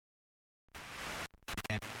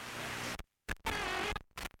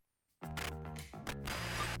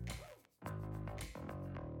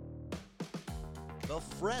The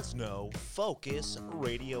Fresno Focus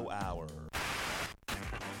Radio Hour.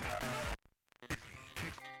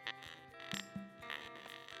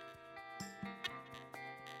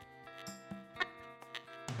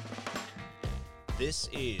 This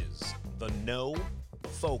is the No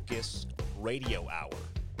Focus Radio Hour.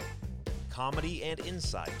 Comedy and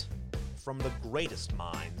insight from the greatest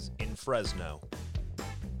minds in Fresno.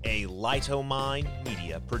 A Lightomine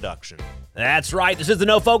Media production. That's right. This is the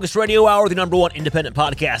No Focus Radio Hour, the #1 independent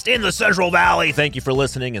podcast in the Central Valley. Thank you for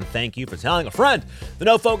listening, and thank you for telling a friend. The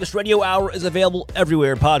No Focus Radio Hour is available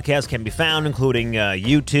everywhere podcasts can be found, including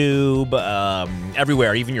YouTube,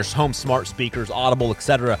 everywhere, even your home smart speakers, Audible,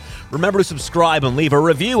 etc. Remember to subscribe and leave a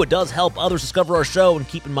review. It does help others discover our show, and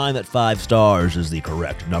keep in mind that 5 stars is the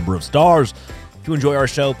correct number of stars. If you enjoy our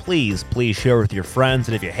show, please share it with your friends.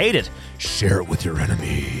 And if you hate it, share it with your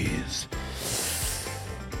enemies.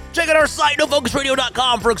 Check out our site,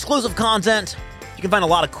 nofocusradio.com, for exclusive content. You can find a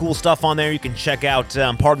lot of cool stuff on there. You can check out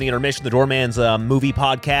Pardon the Intermission, the Doorman's movie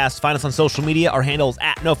podcast. Find us on social media. Our handle is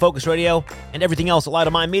 @NoFocusRadio, and everything else at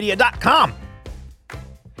lightominemedia.com.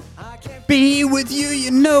 I can't be with you, you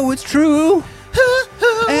know it's true.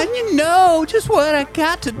 And you know just what I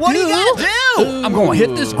got to do. What do you got to do? I'm going to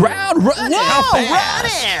hit this ground running.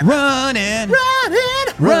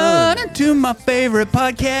 Running to my favorite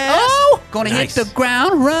podcast. Oh, going to nice. hit the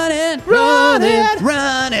ground running like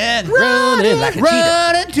a cheetah.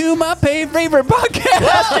 running to my favorite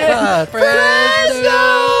podcast.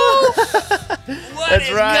 That's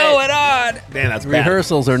right. going on? Man, that's bad.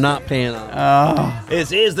 Rehearsals are not paying off.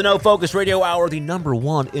 This is the No Focus Radio Hour, the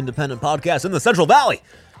 #1 independent podcast in the Central Valley.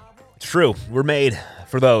 It's true. We're made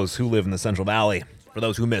for those who live in the Central Valley, for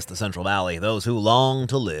those who miss the Central Valley, those who long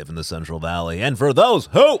to live in the Central Valley, and for those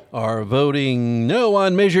who Are voting no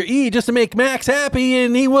on Measure E just to make Max happy,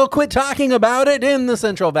 and he will quit talking about it in the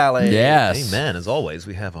Central Valley. Yes. Amen. As always,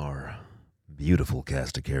 we have our beautiful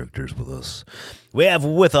cast of characters with us. We have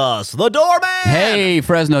with us the Doorman. Hey,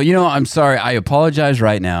 Fresno, you know, I'm sorry. I apologize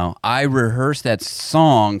right now. I rehearsed that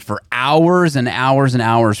song for hours and hours and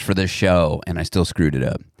hours for this show, and I still screwed it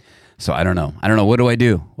up. So I don't know. What do I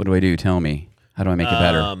do? What do I do? Tell me. How do I make it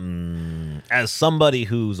better? As somebody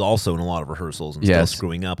who's also in a lot of rehearsals and still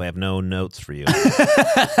screwing up, I have no notes for you.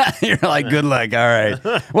 You're like, good luck. All right.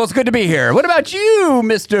 Well, it's good to be here. What about you,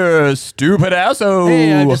 Mr. Stupid Asso?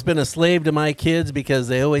 Hey, I've just been a slave to my kids because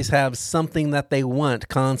they always have something that they want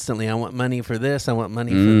constantly. I want money for this. I want money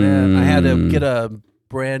for that. I had to get a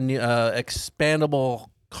brand new expandable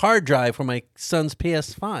hard drive for my son's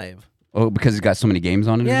PS5. Oh, because it's got so many games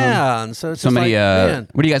on it? Yeah, and so it's so just many. like, man.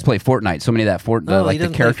 What do you guys play? Fortnite? So many of that like the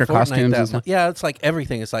character costumes and stuff? Yeah, it's like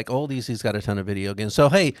everything. It's like oldies. He's got a ton of video games. So,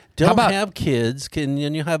 hey, don't have kids. Can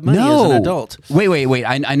you have money as an adult? Wait.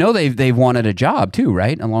 I know they've wanted a job too,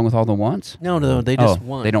 right? Along with all the wants? No, they just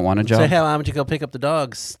want. They don't want a job? So, hey, why don't you go pick up the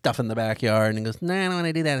dog stuff in the backyard? And he goes, nah, I don't want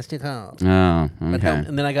to do that. It's too cold. Oh, okay.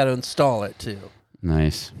 And then I got to install it, too.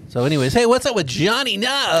 Nice. So anyways, hey, what's up with Johnny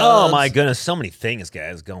Nubbs? Oh, my goodness. So many things,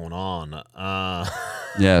 guys, going on.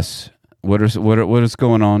 Yes. What is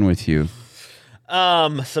going on with you?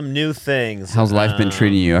 Some new things. How's life been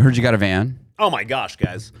treating you? I heard you got a van. Oh my gosh,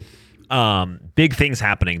 guys. Big things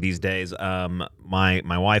happening these days. My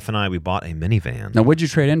wife and I, we bought a minivan. Now, what'd you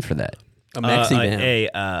trade in for that? A maxi van.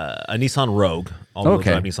 A Nissan Rogue. All-wheel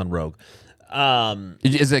drive Nissan Rogue.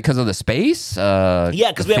 Is it because of the space? Yeah,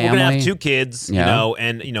 because we're going to have 2 kids, Yeah. you know,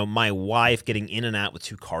 and, you know, my wife getting in and out with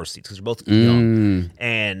 2 car seats because we're both young.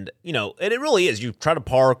 And, you know, and it really is. You try to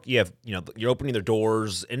park, you have, you know, you're opening their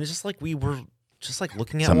doors, and it's just like we were just like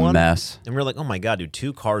looking at It's a one. mess. And we are like, oh my God, dude,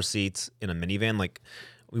 2 car seats in a minivan. Like,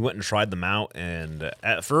 we went and tried them out, and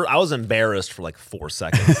I was embarrassed for like 4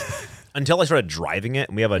 seconds until I started driving it.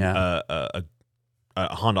 And we have a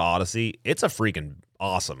Honda Odyssey. It's a freaking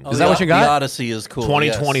awesome. Is that what you got? The Odyssey is cool.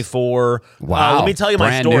 2024. Yes. Wow. Let me tell you my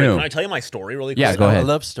Brand story. new. Can I tell you my story really quick? Yeah, go ahead. I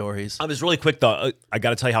love stories. I was really quick, though. I got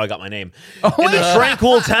to tell you how I got my name. In the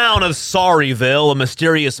tranquil town of Sorryville, a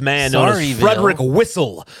mysterious man known as Frederick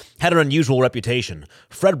Whistle had an unusual reputation.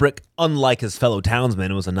 Frederick, unlike his fellow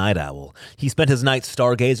townsmen, was a night owl. He spent his nights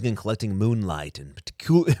stargazing and collecting moonlight and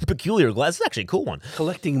peculiar glass. This is actually a cool one.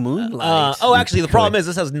 Collecting moonlight. Actually, the problem is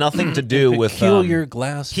this has nothing to do with... Peculiar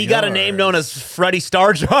glass He got a name known as Freddy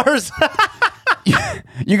Star Jars.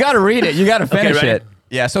 You got to read it. You got to finish it.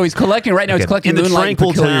 Yeah, so he's collecting right now. He's collecting in the moonlight and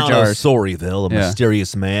tranquil peculiar town jars. of Sorryville, a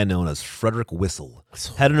mysterious man known as Frederick Whistle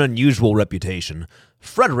had an unusual reputation.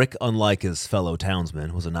 Frederick, unlike his fellow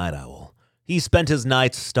townsmen, was a night owl. He spent his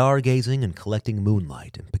nights stargazing and collecting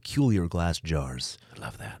moonlight in peculiar glass jars. I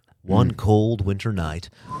love that. One cold winter night,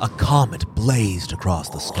 a comet blazed across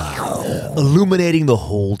the sky, illuminating the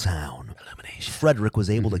whole town. Frederick was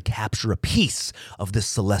able to capture a piece of this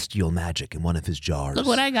celestial magic in one of his jars. Look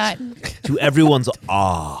what I got. To everyone's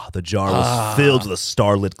awe, the jar was filled with a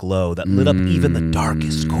starlit glow that lit up even the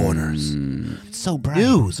darkest corners. So bright.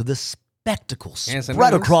 News of this spectacle Yes, I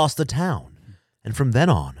spread know. across the town. And from then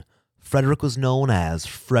on, Frederick was known as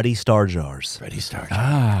Freddie Starjars. Freddie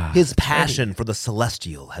Starjars. His passion for the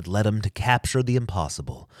celestial had led him to capture the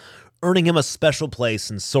impossible, earning him a special place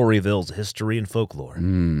in Storyville's history and folklore.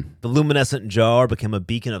 The luminescent jar became a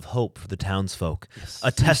beacon of hope for the townsfolk,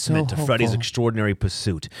 a testament to Freddie's extraordinary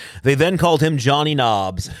pursuit. They then called him Johnny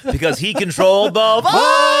Knobs because he controlled the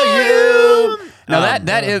volume.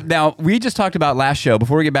 Now we just talked about last show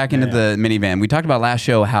before we get back into the minivan. We talked about last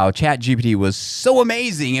show how ChatGPT was so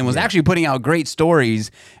amazing and was actually putting out great stories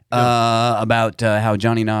about how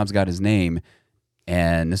Johnny Knobs got his name.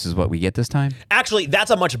 And this is what we get this time. Actually,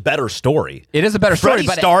 that's a much better story. It is a better story, Freddie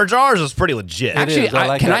but Starjars is pretty legit. actually, is. I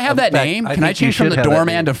like can that. I have that In fact, name? I Can I think you change from should the have that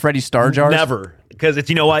doorman name. to Freddie Starjars? Never. Because it's,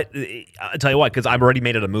 you know what? I'll tell you what, because I've already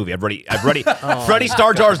made it a movie. I've already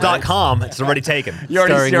FreddieStarjars.com. It's already taken.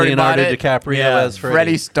 Starring Leonardo DiCaprio Yeah, as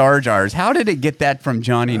Freddie Starjars. How did it get that from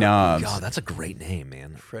Johnny Knobs? God, that's a great name,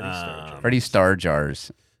 man. Freddie Starjars. Freddie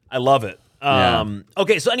Starjars. I love it. Yeah.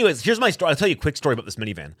 Okay, so anyways, here's my story. I'll tell you a quick story about this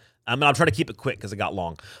minivan. And I'll try to keep it quick because it got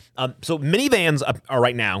long. So minivans are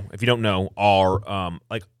right now, if you don't know, are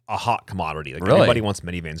like a hot commodity. Like Really? everybody wants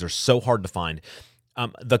minivans. They're so hard to find.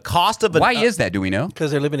 The cost of Why is that? Do we know? Because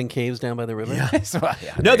they're living in caves down by the river.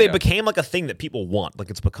 no, they became like a thing that people want. Like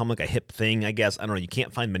it's become like a hip thing, I guess. I don't know. You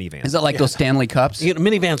can't find minivans. Is it like those Stanley Cups? You know,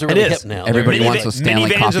 minivans are It really is. hip now. Everybody They're- wants those Stanley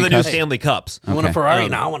minivans coffee are the new cups? Stanley Cups. I want a Okay. Ferrari,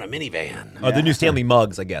 now I want a minivan. The new Stanley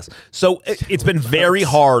mugs, I guess. So it's been very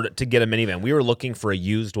hard to get a minivan. We were looking for a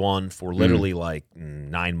used one for literally like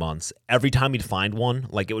 9 months. Every time we'd find one,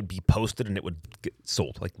 like it would be posted and it would get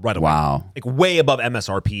sold like right away. Wow. Like way above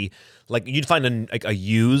MSRP. Like you'd find a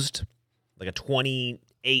used, like a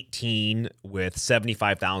 2018 with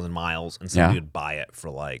 75,000 miles, and somebody would buy it for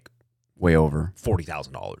like Way over.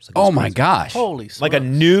 $40,000. Like, Oh my gosh. Holy smokes. like a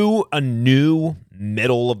new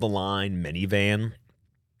middle of the line minivan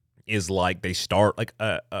is like they start like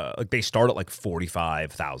they start at like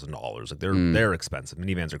 $45,000. Like they're expensive.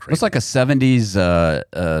 Minivans are crazy. Looks like a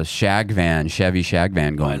 70s shag van, Chevy shag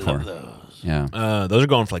van going for. Yeah. those are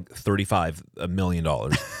going for like $35 million.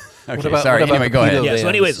 Okay, about- sorry. what about Anyway, the go ahead. Beetle Yeah. So, vans?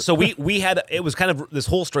 anyways, so we had it was kind of this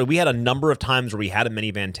whole story. We had a number of times where we had a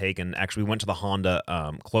minivan taken. Actually, we went to the Honda,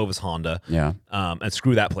 Clovis Honda. Yeah. And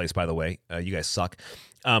screw that place, by the way. You guys suck.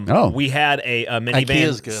 Oh. We had a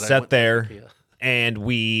IKEA's minivan good. I set went to there. IKEA. And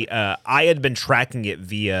I had been tracking it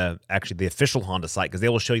via actually the official Honda site because they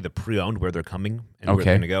will show you the pre-owned where they're coming and where they're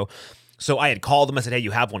Okay. going to go. So I had called them. I said, "Hey,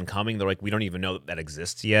 you have one coming." They're like, "We don't even know that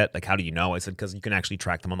exists yet. Like, how do you know?" I said, "Because you can actually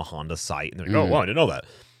track them on the Honda site." And they're like, "Oh, well, I didn't know that."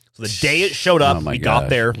 So the day it showed up, Oh my we got gosh.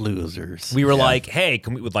 there. Losers. We were like, "Hey,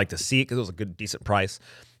 we would like to see it because it was a good, decent price."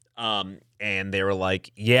 And they were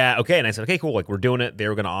like, "Yeah, okay." And I said, "Okay, cool. Like, we're doing it." They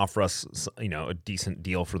were going to offer us, a decent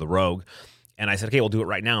deal for the Rogue. And I said, "Okay, we'll do it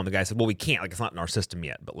right now." And the guy said, "Well, we can't. Like, it's not in our system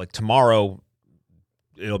yet. But like tomorrow,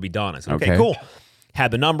 it'll be done." I said, "Okay, Okay. cool."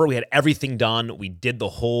 Had the number. We had everything done. We did the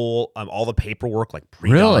whole, all the paperwork, like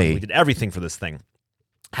pre-done. Really? We did everything for this thing.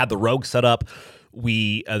 Had the Rogue set up.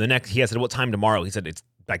 He had said, "What time tomorrow?" He said, "It's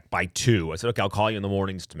like by 2." I said, "Okay, I'll call you in the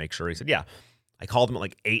morning just to make sure." He said, "Yeah." I called him at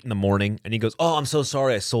like 8 in the morning, and he goes, "Oh, I'm so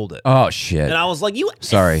sorry, I sold it." Oh shit. And I was like, "You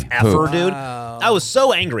Sorry, effer, who? dude." Wow. I was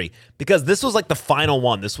so angry because this was like the final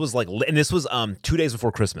one. This was like, and this was 2 days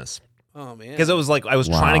before Christmas Oh, man. because it was like I was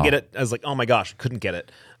trying Wow. to get it. I was like, "Oh my gosh, couldn't get it."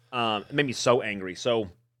 It made me so angry. So,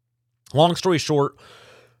 long story short,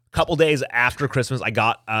 a couple days after Christmas, I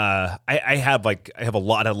got I have a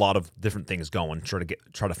lot of different things going.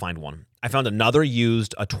 Try to find one. I found another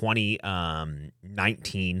used a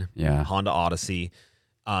 2019 Yeah. Honda Odyssey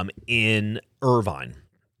in Irvine.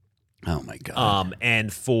 Oh my god.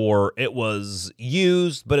 And it was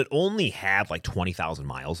used, but it only had like 20,000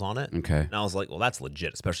 miles on it. Okay. And I was like, well, that's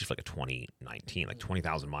legit, especially for like a 2019, like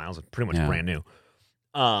 20,000 miles. It's pretty much Yeah. brand new.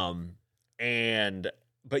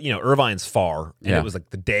 But Irvine's far. And Yeah. it was like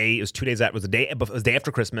it was 2 days out. It was the day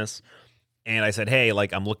after Christmas. And I said, "Hey,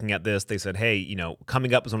 like I'm looking at this." They said, "Hey,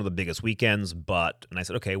 coming up is one of the biggest weekends, but," and I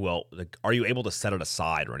said, "Okay, well, like, are you able to set it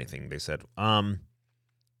aside or anything?" They said,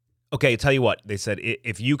 "Okay, tell you what." They said,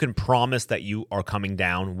 "If you can promise that you are coming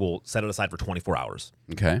down, we'll set it aside for 24 hours.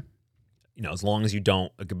 Okay. As long as you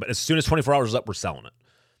don't, but as soon as 24 hours is up, we're selling it."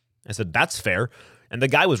 I said, "That's fair." And the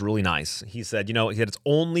guy was really nice. He said, "It's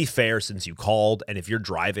only fair since you called, and if you're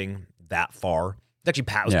driving that far." It actually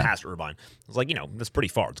was past Irvine. I was like, that's pretty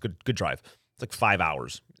far. It's good drive. It's like 5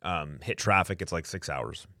 hours. Hit traffic, it's like 6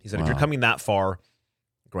 hours. He said, "If you're Wow. coming that far,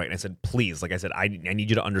 great. And I said, please, like I said, I need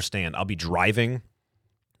you to understand. I'll be driving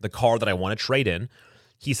the car that I want to trade in.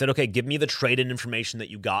 He said, okay, give me the trade-in information that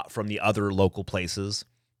you got from the other local places,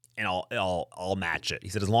 and I'll match it. He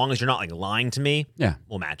said, as long as you're not like lying to me,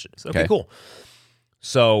 we'll match it. I said, okay, cool.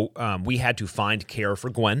 So we had to find care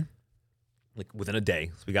for Gwen, like within a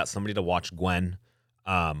day. So we got somebody to watch Gwen.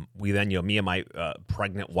 We then, me and my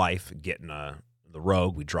pregnant wife get in the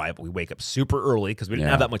Rogue. We wake up super early because we didn't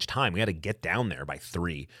have that much time. We had to get down there by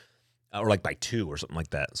 3 or like by 2 or something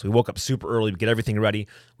like that. So we woke up super early. We get everything ready.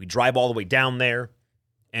 We drive all the way down there.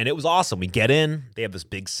 And it was awesome. We get in. They have this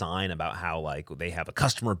big sign about how like they have a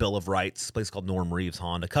customer bill of rights. A place called Norm Reeves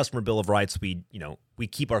Honda. Customer bill of rights. We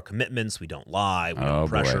keep our commitments. We don't lie. We don't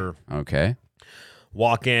pressure. Boy. Okay.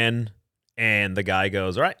 Walk in, and the guy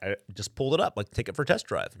goes, "All right, I just pulled it up. Like, take it for a test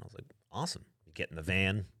drive." And I was like, "Awesome." We get in the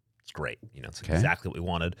van. It's great. It's exactly what we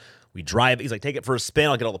wanted. We drive. He's like, "Take it for a spin.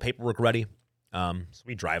 I'll get all the paperwork ready." So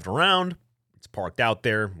we drive around. It's parked out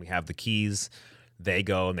there. We have the keys. They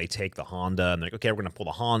go and they take the Honda, and they're like, okay, we're going to pull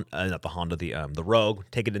the Rogue,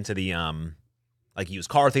 take it into the like used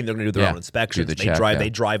car thing. They're going to do their own inspections. They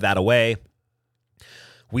drive that away.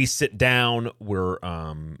 We sit down. We're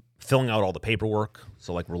filling out all the paperwork.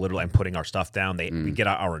 So like I'm putting our stuff down. We get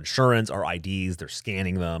our insurance, our IDs. They're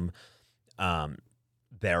scanning them.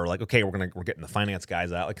 They're like, okay, we're getting the finance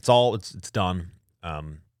guys out. Like it's done.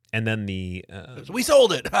 And then we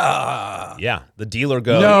sold it. Yeah, the dealer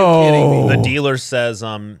goes. No, the dealer says,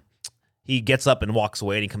 he gets up and walks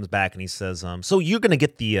away, and he comes back and he says, so you're gonna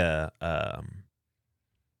get the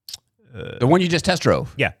one you just test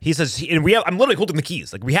drove. Yeah, he says, and I'm literally holding the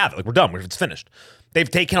keys, like we have it, like we're done, it's finished.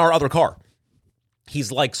 They've taken our other car.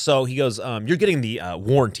 He's like, so he goes, you're getting the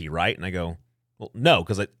warranty, right? And I go, well, no,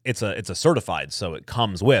 because it's a certified, so it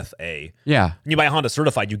comes with a... Yeah. When you buy a Honda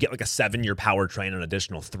certified, you get like a 7-year powertrain and an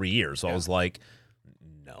additional 3 years. So I was like,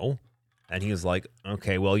 no. And he was like,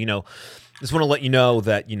 okay, well, just want to let you know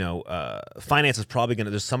that, finance is probably going to...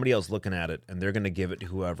 There's somebody else looking at it, and they're going to give it to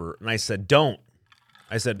whoever. And I said, don't.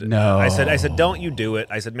 I said, no. I said, don't you do it.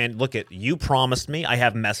 I said, man, look you promised me. I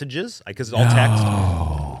have messages, because it's all text.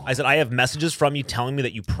 I said, I have messages from you telling me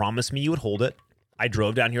that you promised me you would hold it. I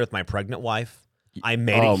drove down here with my pregnant wife. I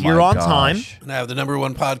made it here on time. And I have the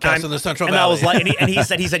 #1 podcast in the Central Valley. And I was like, and he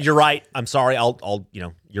said, you're right. I'm sorry.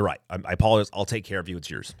 You're right. I apologize. I'll take care of you. It's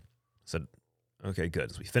yours. I said, okay,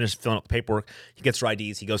 good. So we finished filling up the paperwork. He gets our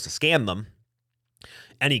IDs. He goes to scan them.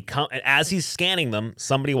 And as he's scanning them,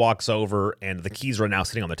 somebody walks over, and the keys are now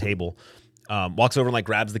sitting on the table. Walks over and like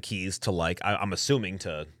grabs the keys to I'm assuming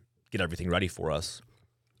to get everything ready for us.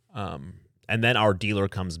 And then our dealer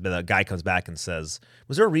the guy comes back and says,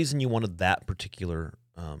 was there a reason you wanted that particular,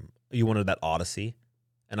 you wanted that Odyssey?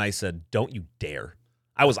 And I said, don't you dare.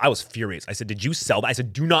 I was furious. I said, did you sell that? I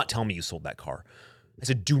said, do not tell me you sold that car. I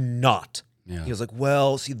said, do not. Yeah. He was like,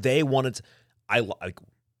 well, see, they wanted,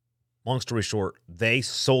 long story short, they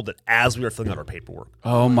sold it as we were filling out our paperwork.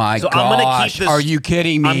 Oh my gosh, are you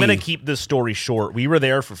kidding me? I'm going to keep this story short. We were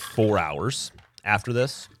there for 4 hours after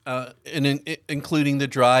this. Including the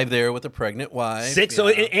drive there with a pregnant wife. 6. So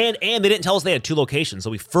and they didn't tell us they had 2 locations. So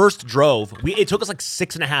we first drove. It took us like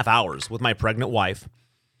 6.5 hours with my pregnant wife.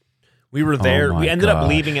 We were there. We ended up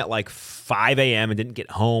leaving at like 5 a.m. and didn't get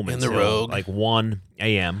home until the Rogue. like 1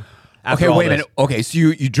 a.m. Okay, wait a minute. Okay, so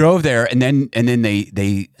you drove there, and then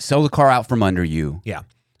they sell the car out from under you. Yeah.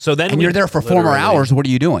 So then you're there for 4 more hours. What are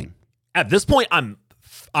you doing? At this point, I'm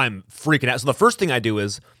freaking out. So the first thing I do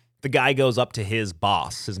is, the guy goes up to his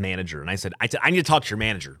boss, his manager, and I said, I need to talk to your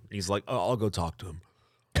manager. And he's like, oh, I'll go talk to him.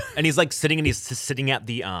 And he's like sitting at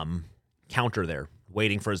the counter there,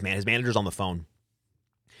 waiting for his manager's on the phone.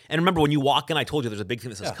 And remember, when you walk in, I told you there's a big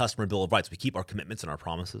thing that says customer bill of rights. We keep our commitments and our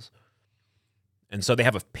promises. And so they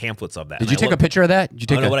have pamphlets of that. Did you take a picture of that?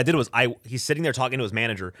 What I did was, he's sitting there talking to his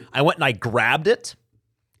manager. I went and I grabbed it,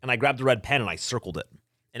 and I grabbed the red pen, and I circled it.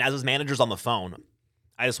 And as his manager's on the phone,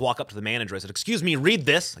 I just walk up to the manager. I said, excuse me, read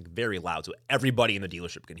this. Like very loud so everybody in the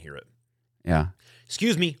dealership can hear it. Yeah.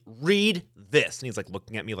 Excuse me, read this. And he's like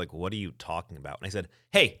looking at me like, what are you talking about? And I said,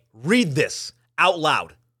 hey, read this out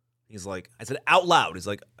loud. He's like, I said, out loud. He's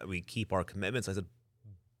like, we keep our commitments. I said,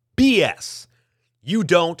 BS. You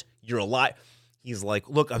don't. You're a lie. He's like,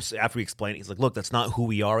 look, after we explained it, he's like, look, that's not who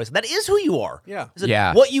we are. I said, that is who you are. Yeah. I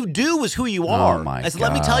said, what you do is who you are. Oh my I said,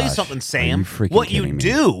 let me tell you something, Sam. What you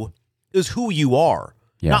do is who you are.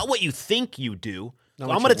 Yeah. Not what you think you do.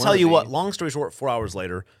 So I'm going to tell you what, long story short, 4 hours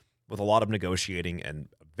later, with a lot of negotiating and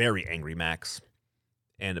very angry Max,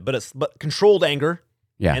 but controlled anger,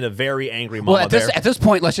 and a very angry mama at this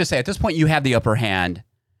point, let's just say, at this point, you have the upper hand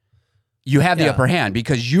you have the Yeah. upper hand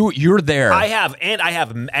because you're there. I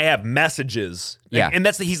have messages. Yeah. And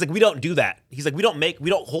he's like, we don't do that. He's like, we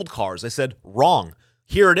don't hold cars. I said, wrong.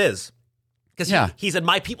 Here it is. Because he said,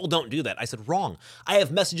 my people don't do that. I said, wrong. I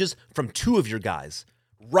have messages from 2 of your guys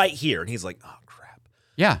right here. And he's like, oh, crap.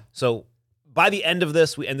 Yeah. So by the end of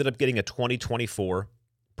this, we ended up getting a 2024.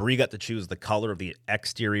 Bree got to choose the color of the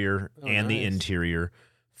exterior and the interior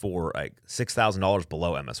for like $6,000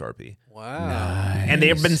 below MSRP. Wow. Nice. And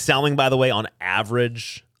they've been selling, by the way, on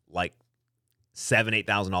average, like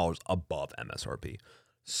 $7,000-$8,000 above MSRP.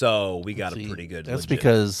 So we got a pretty good. That's legit.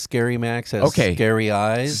 because Scary Max has scary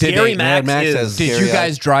eyes. Scary Mad Max is- has Did scary you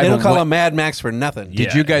guys eyes. drive They don't call away- him Mad Max for nothing.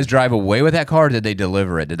 Did you guys drive away with that car or did they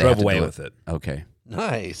deliver it? Did they drove have to away deli- with it. Okay.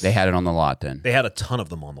 Nice. They had it on the lot then. They had a ton of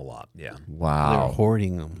them on the lot. Yeah. They were Wow.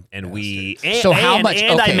 hoarding them. And we So how much-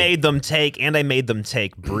 And okay. I made them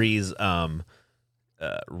take Bree's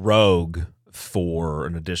Rogue for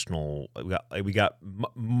an additional. We got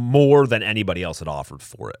more than anybody else had offered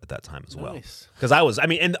for it at that time as well. Nice. Because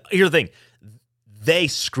and here's the thing, they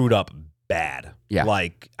screwed up bad. Yeah.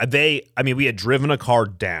 Like we had driven a car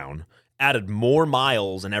down, added more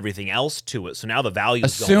miles and everything else to it, so now the value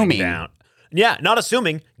is going Assuming. down. Yeah, not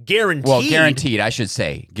assuming, guaranteed. Well, guaranteed, I should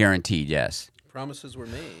say. Guaranteed, yes. Promises were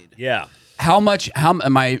made. Yeah.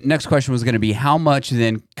 My next question was going to be how much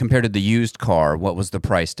then compared to the used car, what was the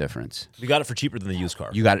price difference? We got it for cheaper than the used car.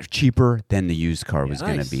 You got it cheaper than the used car was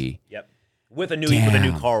going to Nice. be. Yep. With a new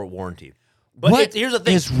Damn. car warranty. But What here's the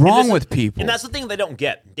thing. is wrong And this with people? And that's the thing they don't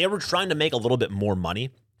get. They were trying to make a little bit more money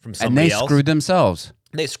from And somebody they else. screwed themselves.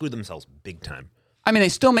 They screwed themselves big time. I mean, they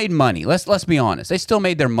still made money. Let's be honest. They still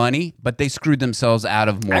made their money, but they screwed themselves out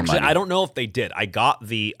of more Actually, money. I don't know if they did. I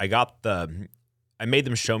made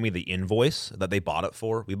them show me the invoice that they bought it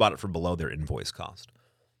for. We bought it for below their invoice cost.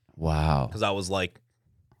 Wow. Because I was like,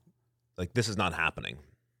 this is not happening.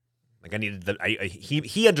 Like I needed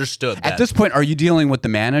he understood that. At this point, are you dealing with the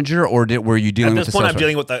manager or were you dealing with At this the point, sales I'm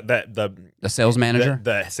dealing with the sales manager?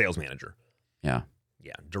 the sales manager. Yeah.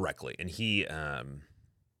 Yeah, directly. And he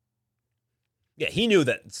he knew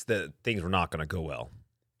that the things were not going to go well.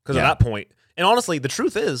 Because at that point, and honestly, the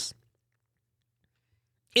truth is,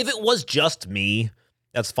 if it was just me,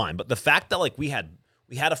 that's fine. But the fact that we had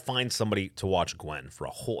to find somebody to watch Gwen for a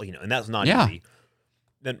whole, and that's not easy.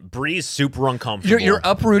 Then Bree's super uncomfortable. You're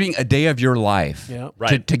uprooting a day of your life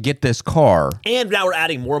Right. to get this car. And now we're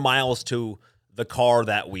adding more miles to the car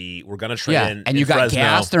that we were going to trade in. And you got Fresno.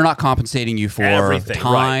 gas they're not compensating you for. Everything, right.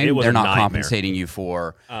 Time It was they're a not nightmare. compensating you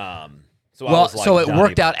for. So I was like, so it done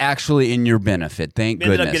worked even. out actually in your benefit. Thank We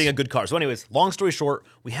goodness. ended up getting a good car. So anyways, long story short,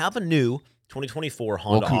 we have a new 2024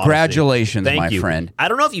 Honda Well, Odyssey. congratulations, Thank my you. friend. I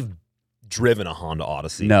don't know if you've driven a Honda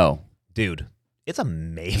Odyssey. No. Dude, it's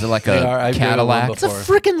amazing. Is it like They a are. I've driven one Cadillac? It's a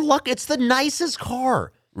before. freaking luck. It's the nicest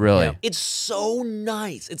car. Really? Yeah. It's so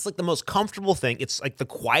nice. It's like the most comfortable thing. It's like the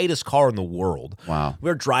quietest car in the world. Wow. We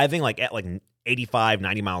were driving at 85,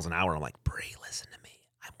 90 miles an hour. I'm like, Brie, listen to me.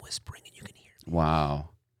 I'm whispering and you can hear me. Wow.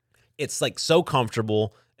 It's so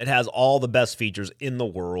comfortable. It has all the best features in the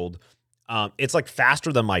world. It's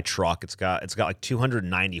faster than my truck. It's got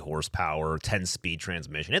 290 horsepower, 10-speed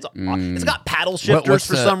transmission. It's got paddle shifters what's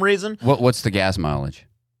for some reason. What's the gas mileage?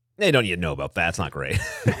 They don't even know about that. It's not great.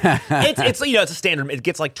 it's a standard. It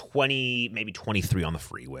gets 20, maybe 23 on the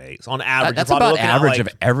freeway. So on average, That's you're probably about looking average at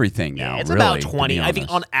of everything now. it's really, about to be 20. I think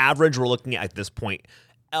honest. on average, we're looking at this point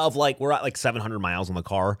of we're at 700 miles on the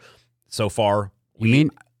car so far.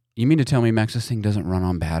 You mean to tell me, Max, this thing doesn't run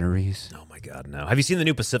on batteries? Oh my God, no! Have you seen the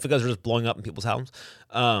new Pacificas? They're just blowing up in people's houses.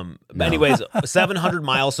 But anyways, 700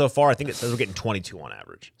 miles so far. I think it says we're getting 22 on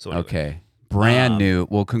average. So anyway. Okay. Brand new.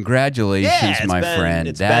 Well, congratulations, Yeah, my friend.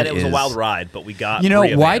 It That was a is- wild ride, but we got. You know,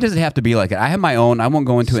 Brie a why van. does it have to be like that? I have my own. I won't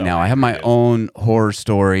go into it So now. I have my angry, own horror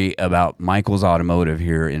story about Michael's Automotive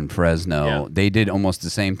here in Fresno. Yeah. They did almost the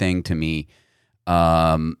same thing to me.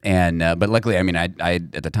 But luckily, I mean, I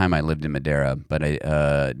at the time I lived in Madera, but I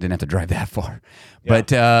didn't have to drive that far.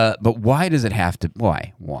 Yeah. But why does it have to?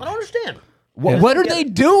 Why? I don't understand. What are they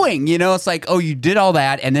doing? You know, it's like, oh, you did all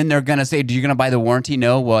that, and then they're gonna say, "Do you gonna buy the warranty?"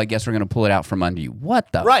 No. Well, I guess we're gonna pull it out from under you.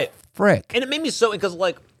 What the Right. frick? And it made me so because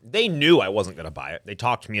they knew I wasn't going to buy it. They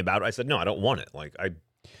talked to me about it. I said, no, I don't want it.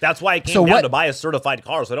 That's why I came down to buy a certified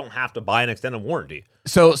car, so I don't have to buy an extended warranty.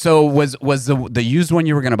 So was the used one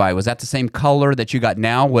you were going to buy? Was that the same color that you got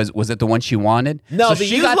now? Was it the one she wanted? No, so the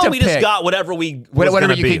she used got one to we pick just got whatever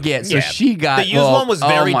whatever you could get. So she got the used one was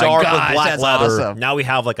very oh my dark gosh, with black that's leather. awesome. Now we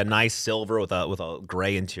have a nice silver with a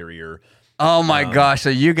gray interior. Oh my gosh! So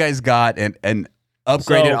you guys got an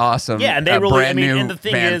upgraded, awesome, Yeah, and they really. brand new and the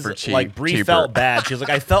thing van is, for cheap, Bree cheaper. felt bad. She was like,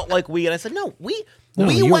 I felt like and I said, no, No,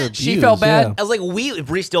 we you were went. She felt bad. yeah. I was like,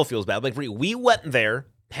 Bree still feels bad. Like, Bree, we went there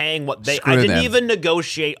paying what they. Screw I didn't them. even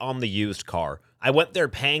negotiate on the used car. I went there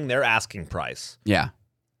paying their asking price. Yeah.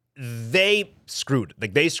 They screwed.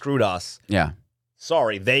 Like, they screwed us. Yeah.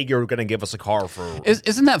 Sorry, you're going to give us a car for.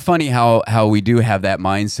 Isn't that funny how we do have that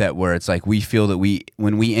mindset where it's like we feel that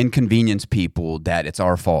when we inconvenience people that it's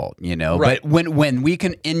our fault, you know? Right. But when we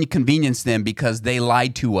can inconvenience them because they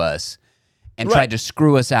lied to us and Right. tried to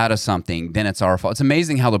screw us out of something, then it's our fault. It's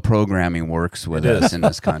amazing how the programming works with us in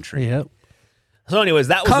this country. Yep. So, anyways,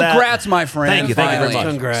 that was Congrats, that. my friend. Thank you very finally. much.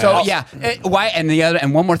 Congrats. So yeah, why?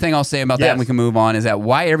 And one more thing I'll say about that, Yes. and we can move on, is that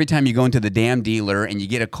why every time you go into the damn dealer and you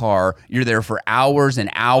get a car, you're there for hours and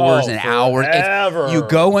hours and hours. forever. You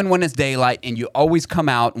go in when it's daylight, and you always come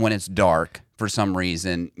out when it's dark for some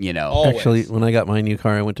reason. You know. Always. Actually, when I got my new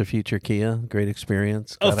car, I went to Future Kia. Great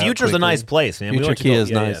experience. Oh, Got out Future's a quickly. nice place, man. We Future like to Kia go- is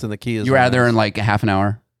yeah, nice, yeah. and the Kia is You were out there nice. in like a half an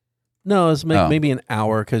hour. No, it's Oh. maybe an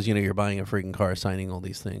hour because you're buying a freaking car, signing all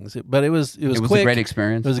these things. But it was It was quick. a great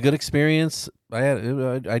experience. It was a good experience.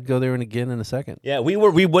 I'd go there and again in a second. Yeah, we were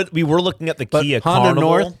looking at the But Kia Honda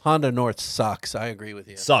Carnival. Honda North sucks. I agree with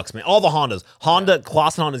you. Sucks, man. All the Hondas.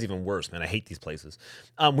 Class Honda's even worse, man. I hate these places.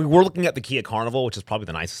 We were looking at the Kia Carnival, which is probably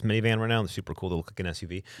the nicest minivan right now. It's super cool to look like an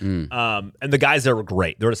SUV. And the guys there were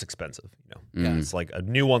great. They're just expensive. You know, yeah, it's like a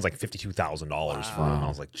new one's like $52,000 for them. I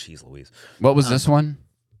was like, geez, Louise. What was this one?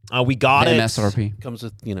 We got The it. MSRP. Comes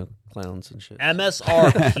with clowns and shit.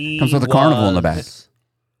 MSRP Comes with a carnival in the back. was-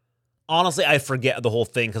 Honestly, I forget the whole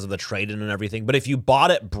thing because of the trade-in and everything. But if you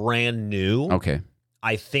bought it brand new, Okay.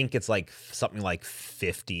 I think it's like something like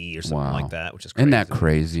 50 or something Wow. like that, which is crazy. Isn't that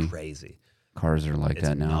crazy? Crazy. Cars are like It's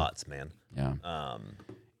that now. nuts, man. Yeah.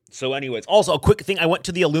 So, anyways, also a quick thing. I went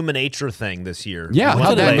to the Illuminator thing this year. Yeah, You went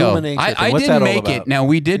how'd to that the- go? Illumination thing. I What's didn't that all make it. about? Now,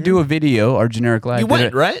 we did do a video, our generic live. You did went,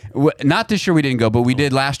 it- right? Not this year we didn't go, but we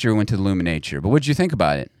did last year. We went to the Illuminature. But what did you think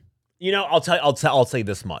about it? You know, I'll say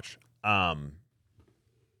this much.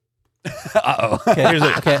 Okay, Here's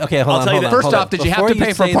a- okay, hold I'll on. tell you hold that- on, First hold off, on. did you have Before to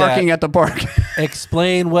pay for say parking that, at the park?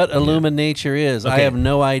 explain what Illuminature is. I Okay. have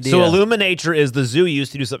no idea. So Illuminature is the zoo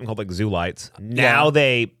used to do something called like zoo lights. Now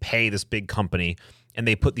they pay this big company and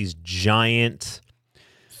they put these giant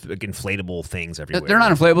like, inflatable things everywhere. They're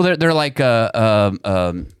not inflatable. They're like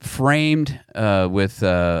framed with.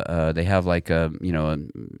 They have like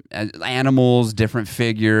animals, different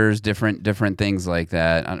figures, different things like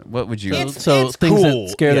that. What would you? It's things cool. that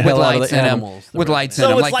scare the with hell out of lights the in them. animals. With lights in So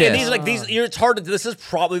them, it's like like this. it's hard to. This is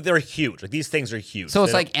probably they're huge. Like these things are huge. So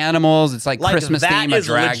it's They're- like animals. It's like Christmas that theme. A is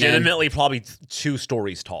dragon. legitimately probably 2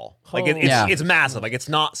 stories tall. Like it's Yeah. it's massive. Like it's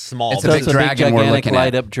not small. It's a So big it's a dragon big we're gigantic looking at.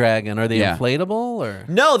 light up dragon. Are they Yeah. inflatable or?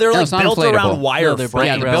 No, they're like it's not built inflatable. around wire No, they're frames.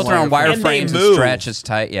 Yeah, built they're built around wire wire frames. frames And and they move. stretch. It's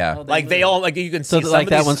tight. Yeah. Like they all like you can So see. some like of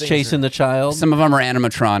that these one's things chasing are- the child. Some of them are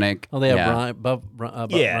animatronic. Oh, they have yeah.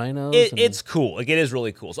 Yeah, rhinos. it's cool. Like it is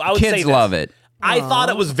really cool. So I would say Kids this. love it. I thought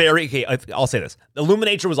it was very. Okay, I'll say this: the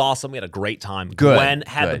Illuminator was awesome. We had a great time. Good, Gwen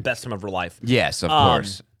had the good. best time of her life. Yes, of Um,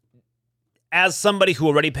 course. As somebody who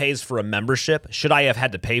already pays for a membership, should I have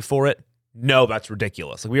had to pay for it? No, that's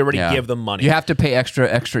ridiculous. Like we already Yeah. give them money. You have to pay extra.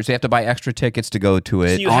 So you have to buy extra tickets to go to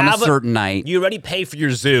it you on a have certain night. You already pay for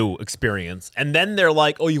your zoo experience, and then they're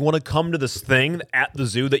like, "Oh, you want to come to this thing at the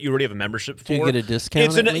zoo that you already have a membership for?" Do you get a discount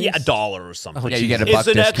It's at yeah, least? $1 or something. Yeah, you get a It's buck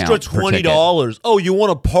an discount extra per ticket. $20. Oh, you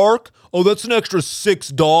want to park? Oh, that's an extra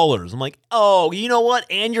 $6. I'm like, oh, you know what?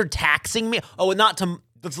 And you're taxing me. Oh, and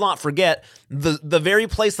let's not forget the very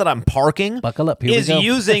place that I'm parking Buckle up, here we is go.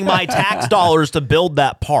 using my tax dollars to build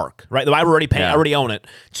that park, right? I already pay, I Yeah. already own it.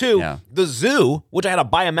 2, Yeah. the zoo, which I had to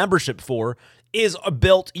buy a membership for, is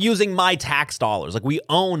built using my tax dollars. Like we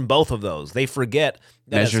own both of those. They forget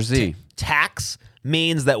that Measure as Z. tax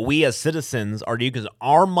means that we as citizens are using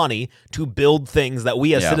our money to build things that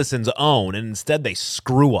we as Yeah. citizens own, and instead they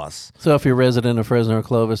screw us. So if you're a resident of Fresno or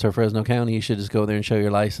Clovis or Fresno County, you should just go there and show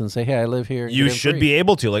your license. Say, hey, I live here. and You get in should free. be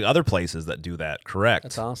able to, like other places that do that, correct?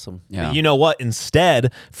 That's awesome. Yeah. But you know what?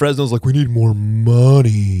 Instead, Fresno's like, we need more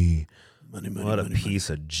money. What a piece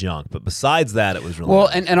of junk. But besides that, it was really Well,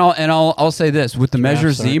 nice. and I'll say this with the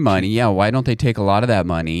Measure Z aren't money. Yeah, why don't they take a lot of that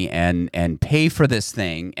money and pay for this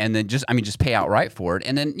thing, and then just pay outright for it,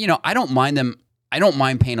 and then I don't mind them. I don't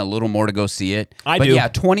mind paying a little more to go see it. I but do. yeah,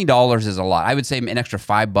 $20 is a lot. I would say an extra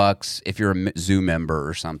 $5 if you're a zoo member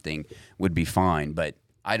or something would be fine. But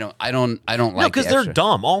I don't like. No, because the they're extra.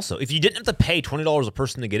 dumb. Also, if you didn't have to pay $20 a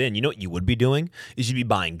person to get in, you know what you would be doing? Is you'd be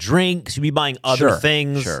buying drinks, you'd be buying other Sure,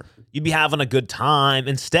 things. sure. You'd be having a good time.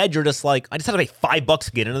 Instead, you're just like, I just had to pay $5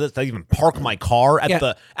 to get into this. I even park my car at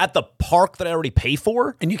the park that I already pay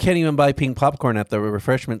for. And you can't even buy pink popcorn at the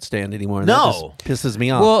refreshment stand anymore. And No. that just pisses me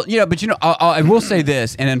off. Well, yeah, but I will say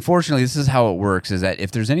this, and unfortunately, this is how it works: is that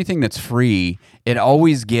if there's anything that's free, it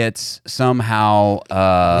always gets somehow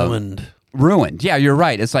ruined. Yeah, you're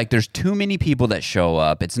right. It's like there's too many people that show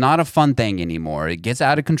up. It's not a fun thing anymore. It gets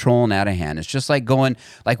out of control and out of hand. It's just like going,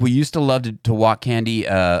 like we used to love to walk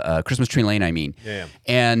Christmas Tree Lane, I mean. Yeah.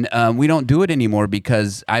 And we don't do it anymore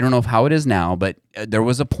because I don't know how it is now, but there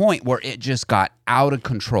was a point where it just got out of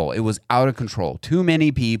control. It was out of control. Too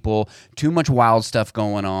many people, too much wild stuff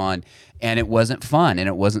going on, and it wasn't fun and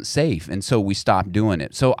it wasn't safe. And so we stopped doing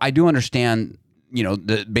it. So I do understand,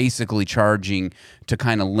 basically charging to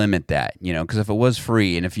kind of limit that, because if it was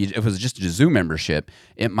free and if it was just a zoo membership,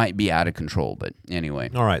 it might be out of control. But anyway.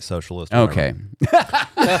 All right, socialist. Okay.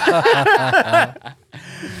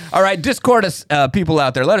 All right, Discord people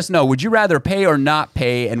out there, let us know. Would you rather pay or not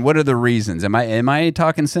pay, and what are the reasons? Am I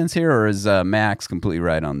talking sense here, or is Max completely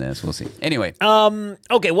right on this? We'll see. Anyway.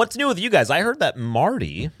 Okay, what's new with you guys? I heard that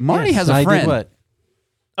Marty has a friend. Did what?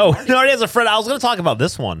 Oh, Marty has a friend. I was going to talk about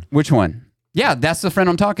this one. Which one? Yeah, that's the friend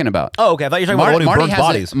I'm talking about. Oh, okay. I thought you were talking about the one who burned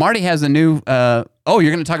bodies. Marty has a new... you're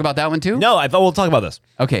going to talk about that one too? No, I thought we'll talk about this.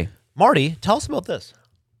 Okay. Marty, tell us about this.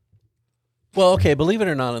 Well, okay, believe it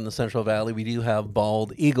or not, in the Central Valley, we do have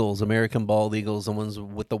bald eagles, American bald eagles, the ones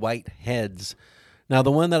with the white heads. Now,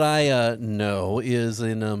 the one that I know is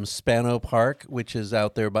in Spano Park, which is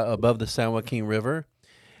out there above the San Joaquin River.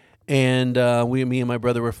 And me and my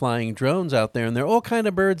brother were flying drones out there, and there are all kind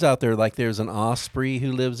of birds out there. Like there's an osprey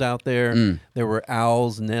who lives out there. There were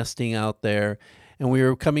owls nesting out there. And we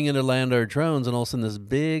were coming in to land our drones, and all of a sudden this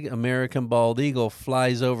big American bald eagle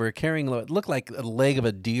flies over carrying it looked like a leg of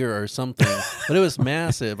a deer or something, but it was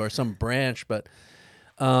massive, or some branch. But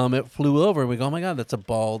it flew over, and we go, oh, my God, that's a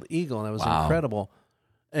bald eagle. And that was incredible.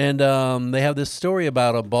 And they have this story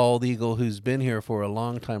about a bald eagle who's been here for a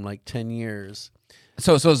long time, like 10 years.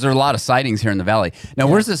 So is there a lot of sightings here in the valley? Now,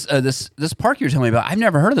 where's this this park you're telling me about? I've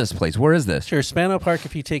never heard of this place. Where is this? Sure, Spano Park.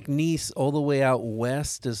 If you take Nice all the way out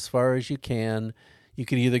west as far as you can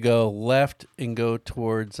either go left and go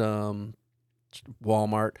towards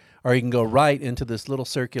Walmart, or you can go right into this little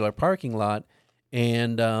circular parking lot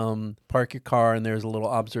and park your car, and there's a little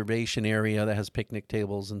observation area that has picnic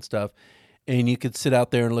tables and stuff. And you could sit out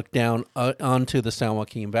there and look down onto the San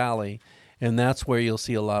Joaquin Valley, and that's where you'll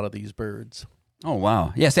see a lot of these birds. Oh,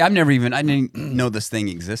 wow. Yeah, see, I didn't know this thing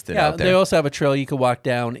existed out there. They also have a trail you could walk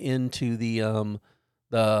down into the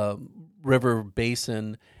river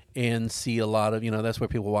basin and see a lot of, that's where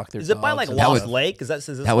people walk their dogs. Is it by like Lost Lake? Is this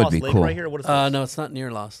Lost Lake cool. right here? What is this? No, it's not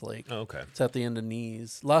near Lost Lake. Oh, okay. It's at the end of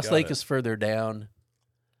Nice. Lost Lake is further down.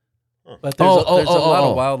 Huh. But there's a lot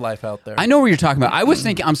of wildlife out there. I know what you're talking about. I was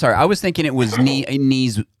thinking it was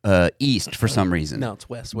Nice east for some reason. No, it's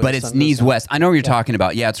west. But it's Nice west. I know what you're talking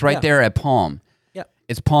about. Yeah, it's right there at Palm. Yeah.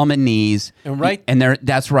 It's Palm and Nice. And there.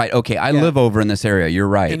 That's right. Okay, I live over in this area. You're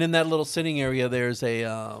right. And in that little sitting area, there's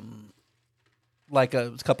a like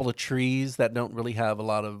a couple of trees that don't really have a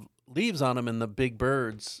lot of leaves on them, and the big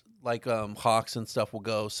birds like hawks and stuff will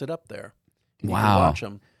go sit up there. You can watch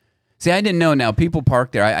them. See, I didn't know. Now people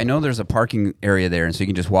park there. I know there's a parking area there, and so you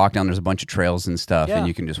can just walk down. There's a bunch of trails and stuff, and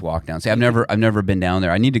you can just walk down. See, I've never been down there.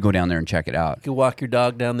 I need to go down there and check it out. You can walk your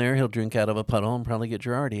dog down there. He'll drink out of a puddle and probably get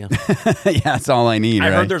Giardia. Yeah, that's all I need. I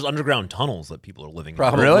heard there's underground tunnels that people are living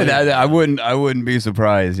in. Really? I wouldn't be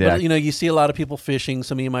surprised. Yeah. But, you see a lot of people fishing.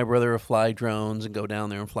 So me and my brother will fly drones and go down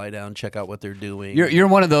there and fly down and check out what they're doing. You're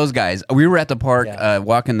one of those guys. We were at the park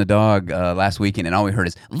walking the dog last weekend, and all we heard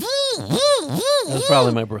is That's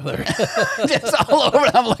probably my brother. Just all over.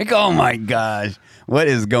 I'm like, oh my gosh, what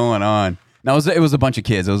is going on? Now it was a bunch of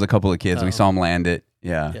kids. It was a couple of kids. And we saw them land it.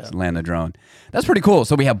 Land the drone. That's pretty cool.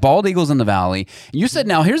 So we have bald eagles in the valley. You said,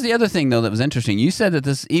 now here's the other thing though that was interesting. You said that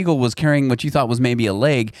this eagle was carrying what you thought was maybe a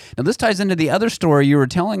leg. Now this ties into the other story you were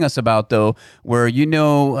telling us about though, where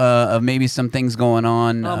of maybe some things going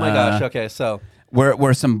on. Oh my gosh. Okay, so.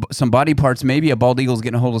 Where some body parts, maybe a bald eagle's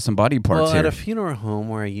getting a hold of some body parts Well, here. at a funeral home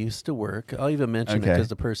where I used to work, I'll even mention it because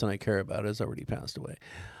the person I care about has already passed away.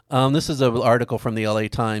 This is an article from the LA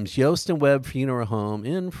Times. Yost and Webb Funeral Home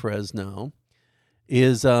in Fresno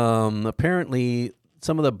is apparently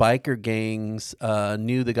some of the biker gangs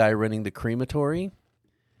knew the guy running the crematory.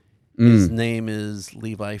 His name is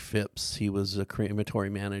Levi Phipps. He was a crematory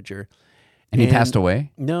manager. And he passed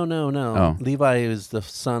away? No. Oh. Levi is the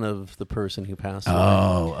son of the person who passed away.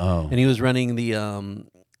 Oh. And he was running the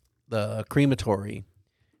the crematory,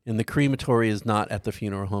 and the crematory is not at the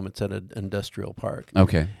funeral home; it's at an industrial park.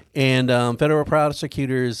 Okay. And federal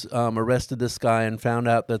prosecutors arrested this guy and found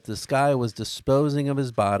out that this guy was disposing of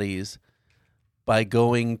his bodies by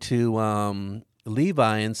going to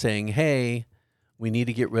Levi and saying, "Hey, we need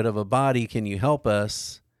to get rid of a body. Can you help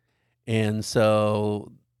us?" And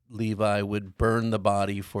so Levi would burn the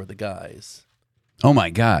body for the guys. Oh my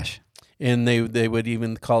gosh. And they would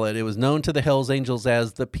even call it was known to the Hells Angels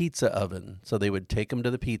as the pizza oven. So they would take them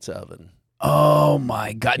to the pizza oven. Oh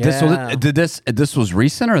my God! Yeah. This was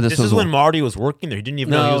recent, or this was is when Marty was working there. He didn't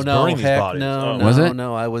even know he was burning these bodies. No, Was it?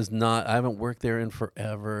 No, I was not. I haven't worked there in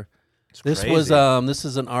forever. It's This crazy. was this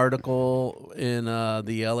is an article in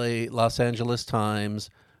the Los Angeles Times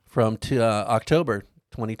from October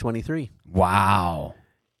 2023. Wow.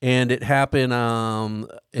 And it happened in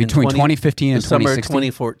Between 2015 and summer 2016?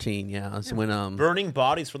 2014. Yeah, that's when burning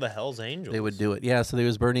bodies for the Hells Angels. they would do it. Yeah, so they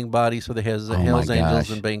was burning bodies for the Hells my Angels gosh.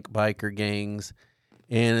 and biker gangs,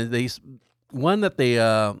 and one that they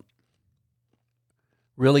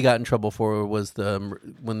really got in trouble for was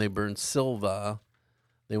when they burned Silva.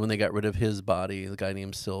 When they got rid of his body, the guy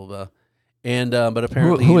named Silva. And but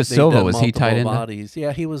apparently, who was they'd Silva? done Was he tied multiple into- bodies?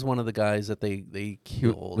 Yeah, he was one of the guys that they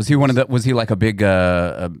killed. Was he one of the? Was he like a big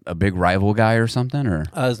rival guy or something? Or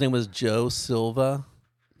His name was Joe Silva,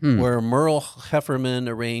 where Merle Hefferman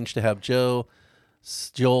arranged to have Joel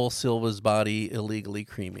Silva's body illegally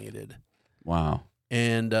cremated. wow.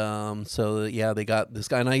 And so they got this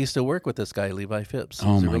guy, and I used to work with this guy, Levi Phipps. He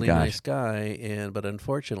Oh, was a my really gosh. nice guy, but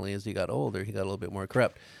unfortunately, as he got older, he got a little bit more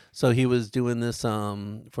corrupt. So he was doing this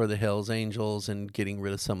for the Hells Angels and getting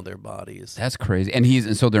rid of some of their bodies. That's crazy. And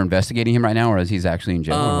so they're investigating him right now, or is he's actually in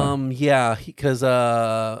jail? or what? Yeah, because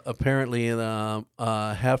apparently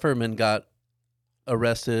Hefferman got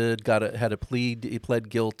arrested, he pled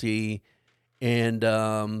guilty, and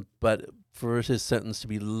but for his sentence to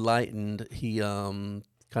be lightened, he kind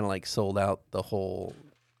of like sold out the whole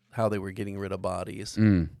how they were getting rid of bodies,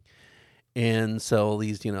 and so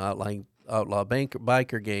these outlaw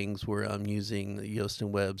biker gangs were using Yost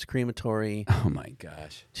and Webb's crematory Oh my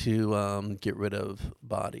gosh. to get rid of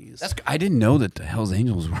bodies. I didn't know that the Hells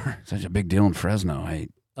Angels were such a big deal in Fresno.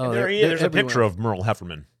 There's a picture of Merle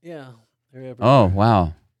Hefferman. Yeah, they're everywhere. Oh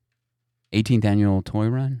wow. 18th annual toy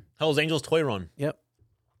run. Hells Angels Toy Run. Yep.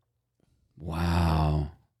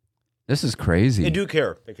 Wow. This is crazy. They do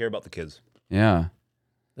care. They care about the kids. Yeah.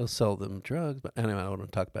 They'll sell them drugs, but anyway, I don't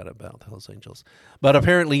want to talk about the Hells Angels. But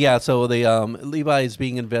apparently, yeah. So Levi is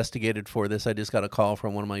being investigated for this. I just got a call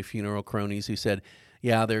from one of my funeral cronies who said,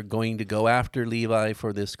 "Yeah, they're going to go after Levi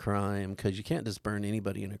for this crime because you can't just burn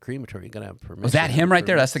anybody in a crematory. You got to have permission." Was that him right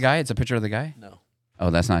there? That's the guy? It's a picture of the guy? No. Oh,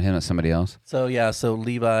 that's not him. That's somebody else. So so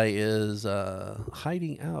Levi is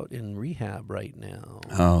hiding out in rehab right now.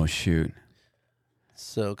 Oh shoot.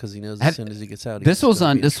 So because he knows as soon as he gets out, This was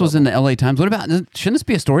in the LA Times. What about, shouldn't this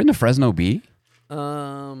be a story in the Fresno Bee?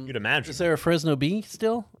 You'd imagine. Is there a Fresno Bee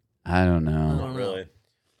still? I don't know. Not really.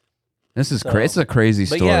 This is crazy. It's a crazy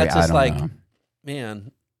But story. yeah, it's just I don't like, know.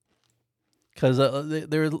 man, because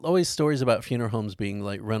there are always stories about funeral homes being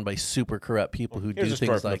like run by super corrupt people who Here's do a story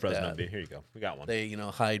things from like the Fresno that. Bee. Here you go. We got one. They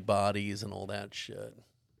hide bodies and all that shit.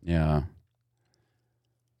 Yeah.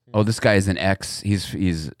 Oh, this guy is an ex. He's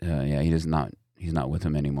he's not with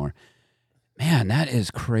him anymore. Man, that is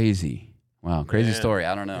crazy. Wow, crazy Yeah. story.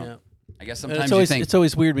 I don't know. Yeah. I guess And sometimes it's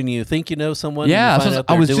always weird when you think you know someone. yeah, and you find out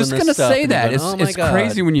I they're was doing just this gonna stuff, say and you're that. going, It's oh my it's God.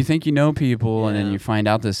 crazy when you think you know people and then Yeah. you find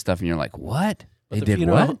out this stuff and you're like, what? But They the did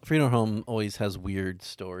what? funeral home always has weird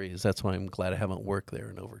stories. That's why I'm glad I haven't worked there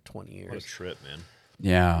in over 20 What a years. trip, man.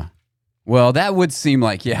 Yeah. Well, that would seem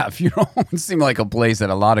like, funeral home would seem like a place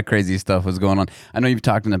that a lot of crazy stuff was going on. I know you've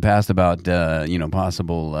talked in the past about,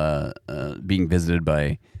 possible being visited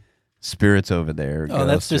by spirits over there. Oh,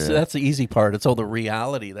 that's ghosts that's the easy part. It's all the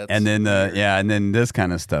reality. That's and then, weird. and then this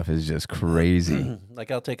kind of stuff is just crazy.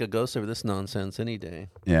 Like I'll take a ghost over this nonsense any day.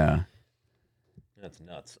 Yeah. That's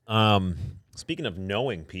nuts. Speaking of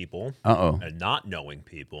knowing people Uh-oh. and not knowing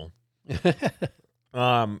people,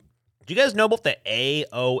 do you guys know about the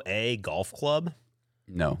AOA Golf Club?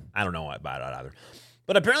 No. I don't know about it either.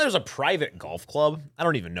 But apparently there's a private golf club. I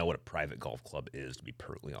don't even know what a private golf club is, to be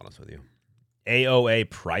perfectly honest with you. AOA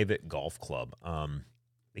Private Golf Club.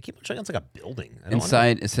 They keep on showing it's like a building. I don't know.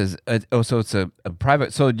 Inside, it says, so it's a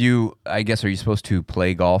private, so are you supposed to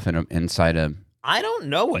play golf inside a I don't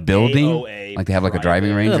know what building? AOA Like they have like a private-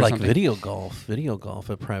 driving range Yeah, or like something? video golf,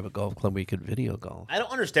 a private golf club where you could video golf. I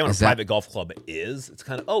don't understand what Is a that- private golf club is. It's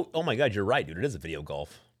kind of, oh my God, you're right, dude. It is a video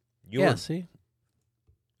golf. See?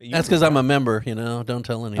 You That's were because I'm a right. member, don't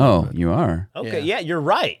tell anyone. Oh, but- you are? Okay, Yeah. yeah, you're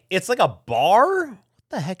right. It's like a bar? What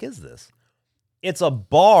the heck is this? It's a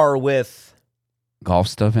bar with golf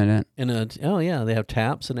stuff in it. Oh yeah, they have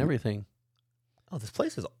taps and everything. Oh, this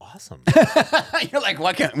place is awesome. You're like,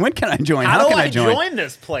 when can I join? How can do I join? join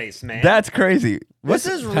this place, man? That's crazy. This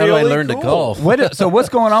is really How do I learn cool. to golf? So what's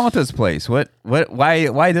going on with this place?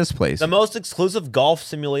 Why this place? The most exclusive golf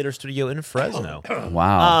simulator studio in Fresno.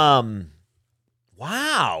 Wow.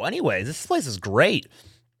 Wow. Anyways, this place is great.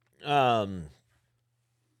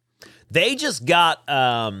 They just got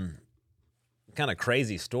kind of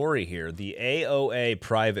crazy story here. The AOA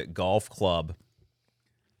Private Golf Club.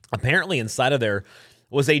 Apparently, inside of there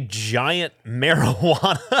was a giant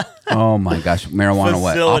marijuana. Oh my gosh, marijuana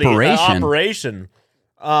facility, operation?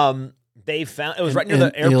 Operation. They found it was right near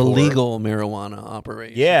the airport. Illegal marijuana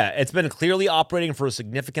operation. Yeah, it's been clearly operating for a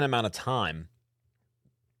significant amount of time.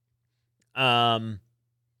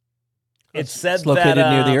 It said It's located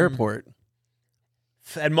that, near the airport.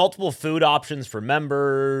 Had multiple food options for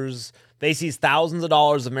members. They seized thousands of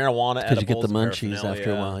dollars of marijuana. Because you get the edibles, munchies paraphernalia.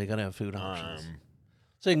 after a while. You got to have food options.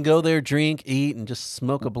 So you can go there, drink, eat, and just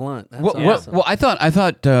smoke a blunt. That's awesome. Well, I thought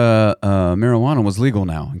marijuana was legal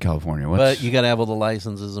now in California. But you got to have all the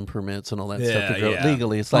licenses and permits and all that stuff to grow it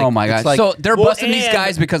legally. It's like, oh my gosh! Like, So they're busting these and-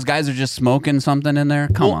 guys because guys are just smoking something in there.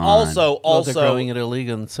 Come on. well, they're growing it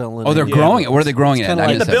illegal and selling it. Oh, they're growing it. Where are they growing it? kinda I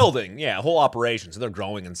like in the missed that. building, yeah, whole operation. So they're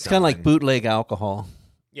growing and It's selling. kind of like bootleg alcohol.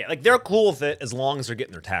 Yeah, like they're cool with it as long as they're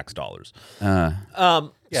getting their tax dollars.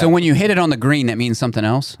 So when you hit it on the green, that means something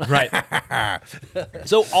else. Right.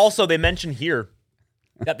 So also they mentioned here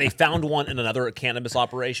that they found one in another cannabis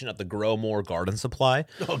operation at the Grow More Garden Supply.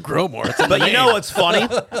 Oh, grow more. But you know what's funny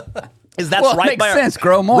is that's Well, it right makes by sense.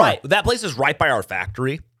 Grow More. Right, that place is right by our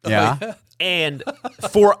factory. Yeah. And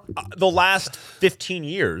for the last 15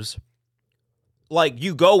 years, like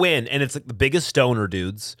you go in and it's like the biggest stoner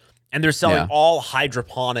dudes, and they're selling all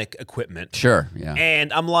hydroponic equipment. Sure. Yeah.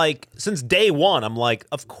 And I'm like, since day one, I'm like,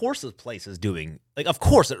 of course this place is doing, like, of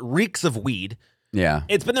course it reeks of weed. Yeah.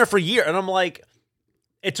 It's been there for years. And I'm like,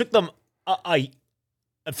 it took them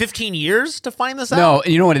 15 years to find this out? No,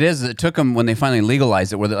 you know what it is? It took them when they finally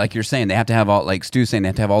legalized it, where like you're saying, they have to have all, like Stu's saying, they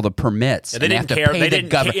have to have all the permits. Yeah, they and didn't have care. To pay They the didn't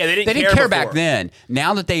government. ca- yeah, they didn't didn't care back before. then.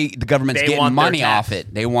 Now that the government's They getting want their money tax. off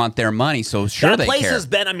it, they want their money. So sure that they place care. has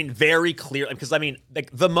been, I mean, very clear. Because, I mean,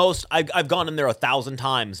 like the most, I've gone in there 1,000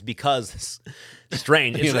 times because it's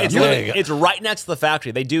strange. It's, You know, it's, there literally- you go. it's right next to the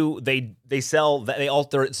factory. They sell, they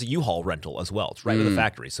alter, it's a U-Haul rental as well. It's right with the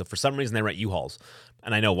factory. So for some reason they rent U-Hauls.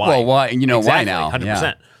 And I know why. Well, why? You know why Exactly,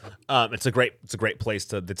 now? 100%. It's a great place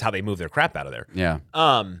to. That's how they move their crap out of there. Yeah.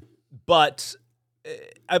 But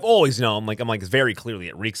I've always known, I'm like, it's very clearly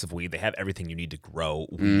it reeks of weed. They have everything you need to grow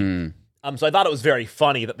weed. So I thought it was very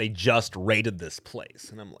funny that they just raided this place,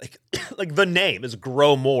 and I'm like, like the name is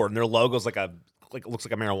Grow More, and their logo's like it looks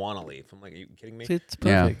like a marijuana leaf. I'm like, are you kidding me? It's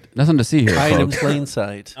Yeah. perfect. Nothing to see here, Hide in folks. plain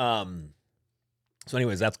sight. So,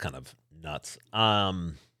 anyways, that's kind of nuts.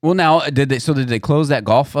 Well, now did they close that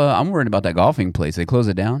golf? I'm worried about that golfing place. They close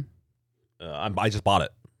it down. I just bought it.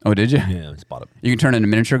 Oh, did you? Yeah, I just bought it. You can turn it into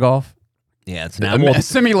miniature golf. Yeah, it's now. Well,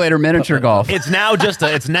 Simulator miniature golf. it's now just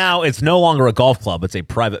it's no longer a golf club. It's a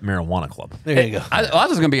private marijuana club. There you go. I thought it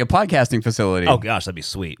was going to be a podcasting facility. Oh gosh, that'd be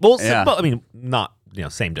sweet. Well, Yeah. but I mean, not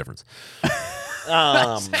same difference.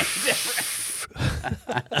 Oh,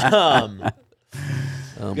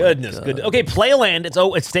 my Goodness, God. good. Okay, Playland.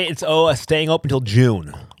 It's staying open until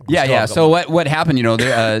June. Yeah, Still yeah. have a So couple- what happened?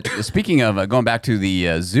 Speaking of going back to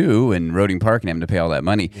the zoo and Roding Park and having to pay all that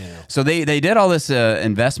money, so they did all this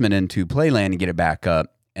investment into Playland to get it back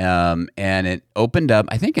up, and it opened up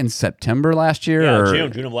I think in September last year, or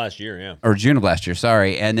June of last year. Yeah. or June of last year.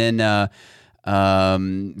 Sorry, and then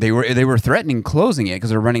they were threatening closing it because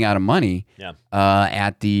they're running out of money. Yeah.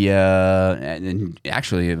 At the and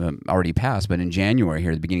actually already passed, but in January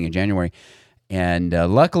here, the beginning of January. And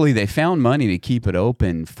luckily, they found money to keep it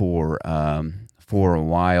open for a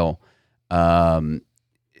while.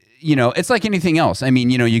 It's like anything else. I mean,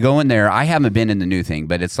 you go in there. I haven't been in the new thing,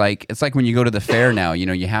 but it's like when you go to the fair now.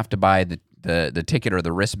 You have to buy the ticket or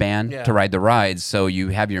the wristband to ride the rides. So you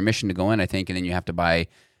have your mission to go in, I think, and then you have to buy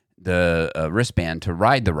the wristband to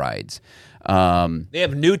ride the rides. They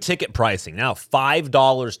have new ticket pricing now,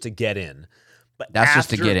 $5 to get in. But That's just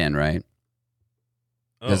to get in, right?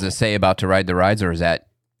 Does it say about to ride the rides, or is that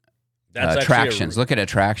That's actually attractions? Look at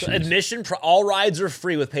attractions. admission. All rides are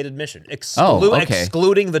free with paid admission, okay.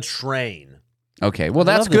 excluding the train. Okay, well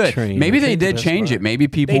that's love the good. train. Maybe The they train's the did best change part. it. Maybe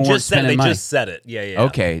people They weren't just said spending money. it. Yeah.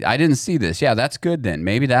 Okay, I didn't see this. Yeah, that's good then.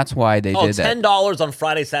 Maybe that's why they did that. $10 on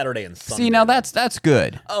Friday, Saturday, and Sunday. See, now that's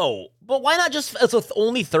good. Oh, but why not just? It's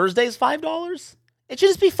only Thursdays $5. It should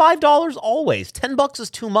just be $5 always. $10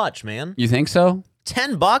 is too much, man. You think so?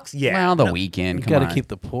 $10? Yeah. Well, the weekend. You Come got to on. keep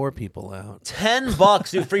the poor people out.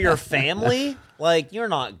 $10, dude, for your family? Like, you're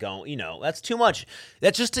not going, that's too much.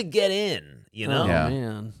 That's just to get in, Oh, Yeah.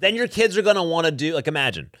 man. Then your kids are going to want to do, like,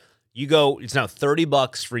 imagine, you go, it's now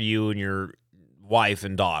 $30 for you and your wife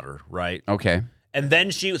and daughter, right? Okay. And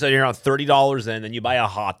then so you're on $30 in, then you buy a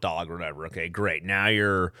hot dog or whatever. Okay, great. Now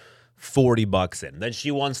you're $40 in. Then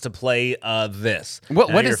she wants to play this. What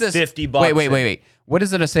Now is you're this? $50 Wait. What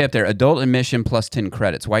does it say up there? Adult admission plus 10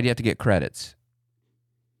 credits. Why do you have to get credits?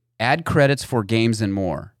 Add credits for games and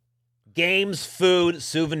more. Games, food,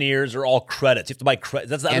 souvenirs are all credits. You have to buy credits.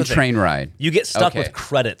 That's the other And thing. train ride. You get stuck Okay. with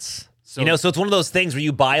credits. So- So it's one of those things where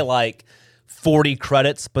you buy like 40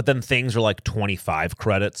 credits, but then things are like 25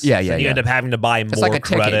 credits. Yeah, So yeah, you yeah. end up having to buy It's more like a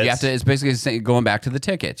credits. ticket. You have to. It's basically going back to the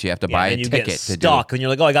tickets. You have to buy a and you ticket get to stuck, do. and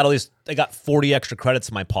you're like, I got 40 extra credits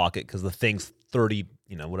in my pocket because the thing's 30,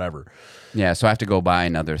 whatever. Yeah, so I have to go buy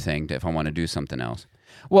another thing if I want to do something else.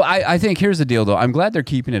 Well, I think here's the deal, though. I'm glad they're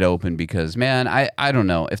keeping it open because, man, I don't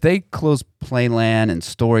know. If they close Playland and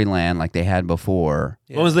Storyland like they had before.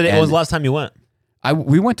 When was the last time you went?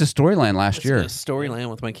 We went to Storyland last year.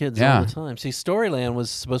 Storyland with my kids Yeah. all the time. See, Storyland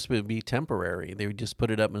was supposed to be temporary. They would just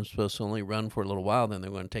put it up and it was supposed to only run for a little while. Then they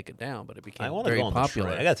were going to take it down, but it I became want to very go on popular.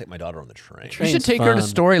 the train. I got to take my daughter on the train. Train- You should Train's take her to fun.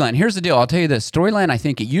 Storyland. Here's the deal. I'll tell you this. Storyland, I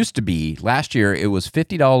think it used to be, last year, it was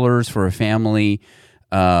 $50 for a family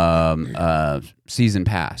season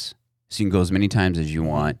pass. So you can go as many times as you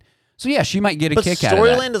want. So, yeah, she might get a But kick out of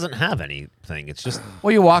that. Storyland doesn't have anything. It's just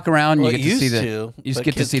Well, you walk around and Well, you it get to see used the to, you just but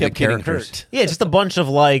get to kids see the kept getting characters. hurt. yeah, just a bunch of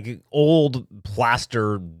like old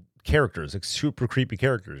plaster characters, like super creepy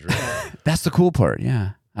characters. Right? That's the cool part.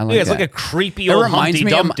 Yeah, I like Yeah, it's that. like a creepy It old reminds Humpty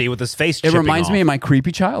me of Dumpty with his face. It reminds me of my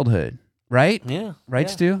creepy childhood, right? Yeah. Right,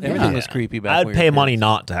 yeah. Stu? Everything Yeah. was creepy back I'd when we pay were money kids.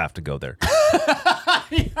 not to have to go there.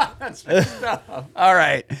 All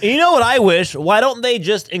right. You know what I wish? Why don't they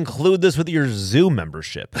just include this with your zoo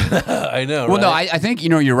membership? I know, Well, no, right? I think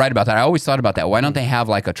you're right about that. I always thought about that. Why don't they have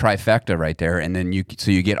like a trifecta right there, and then you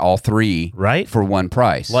get all three Right? for one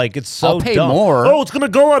price? Like it's so I'll pay dumb. more. Oh, it's gonna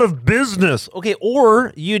go out of business. Okay,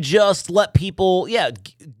 or you just let people.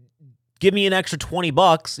 Give me an extra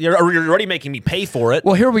 $20. You're already making me pay for it.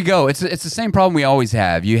 Well, here we go. It's the same problem we always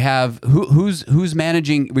have. You have who's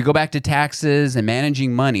managing. We go back to taxes and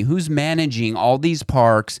managing money. Who's managing all these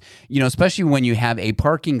parks? Especially when you have a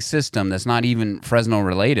parking system that's not even Fresno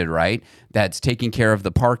related, right? That's taking care of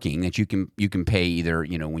the parking that you can pay either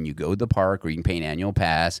when you go to the park or you can pay an annual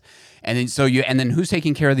pass, and then who's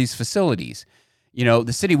taking care of these facilities?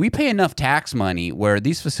 The city, we pay enough tax money where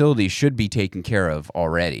these facilities should be taken care of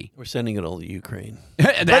already. We're sending it all to Ukraine.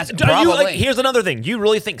 That's But are you, probably. here's another thing. You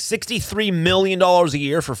really think $63 million a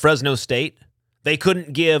year for Fresno State? They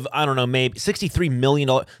couldn't give, I don't know, maybe $63 million.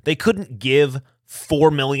 They couldn't give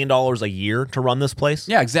 $4 million a year to run this place?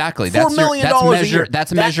 Yeah, exactly. $4 million a year.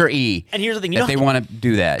 That's measure E. And here's the thing. If they want to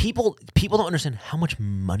do that. People don't understand how much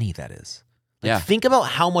money that is. Yeah. Think about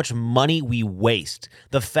how much money we waste.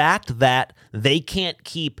 The fact that they can't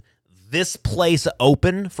keep this place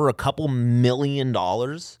open for a couple $1 million.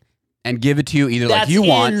 And give it to you either like That's you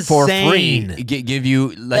want for free, insane.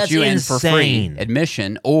 let That's you in for free insane.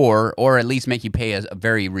 admission, or at least make you pay a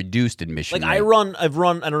very reduced admission. Like rate. I've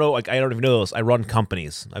run, I don't know, like I don't even know this. I run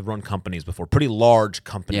companies. I've run companies before, pretty large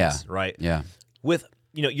companies, Yeah. right? Yeah. With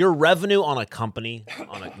your revenue on a company,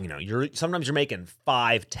 you're sometimes you're making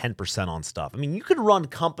 5-10% on stuff. I mean, you could run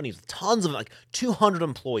companies with tons of like 200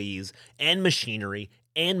 employees and machinery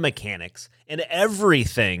and mechanics and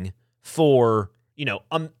everything for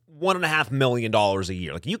 $1.5 million a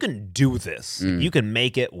year. Like you can do this. You can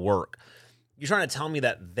make it work. You're trying to tell me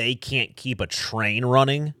that they can't keep a train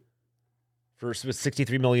running for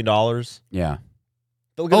 $63 million? Yeah.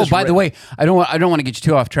 Look at Oh, this by the way, I don't want to get you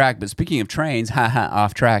too off track, but speaking of trains,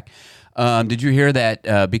 off track. Did you hear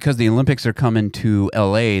that because the Olympics are coming to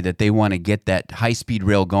LA that they want to get that high-speed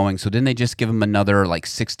rail going? So didn't they just give them another like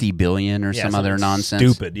 $60 billion or some other something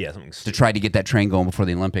nonsense? Stupid. Yeah, something To stupid. try to get that train going before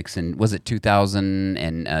the Olympics, and was it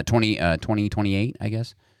 2028, I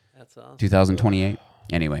guess? That's awesome. 2028?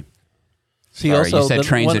 Anyway. See, Sorry, also, you said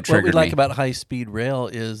trains what that triggered we like me. about high-speed rail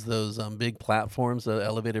is those big platforms, the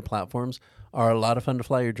elevated platforms, are a lot of fun to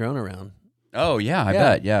fly your drone around. Oh, yeah, I Yeah.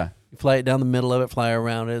 bet, yeah. You fly it down the middle of it, fly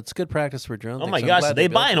around it. It's good practice for drone. Oh things. my I'm gosh! glad Did they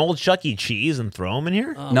built buy it. an old Chuck E. Cheese and throw them in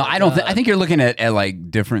here? Oh No, my I don't. God. I think you're looking at like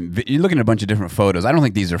different. You're looking at a bunch of different photos. I don't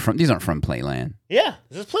think these aren't from Playland. Yeah,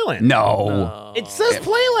 this is Playland. No, It says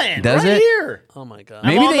Playland Does right it? here. Oh my God.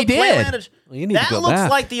 Maybe I'm on they the did. Playland. Well, you need to That go looks back.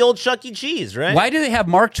 like the old Chuck E. Cheese, right? Why do they have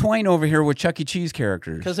Mark Twain over here with Chuck E. Cheese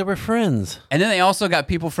characters? Because they were friends. And then they also got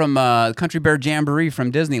people from Country Bear Jamboree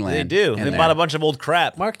from Disneyland. They do. in They there. bought a bunch of old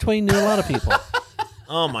crap. Mark Twain knew a lot of people.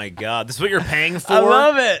 Oh my God, this is what you're paying for? I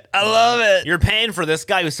love it. You're paying for this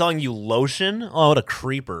guy who's selling you lotion? Oh, what a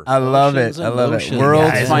creeper. I love it. Lotions and lotions.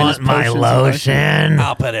 World's Guys finest want my potions and lotion?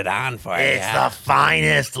 I'll put it on for you. It's the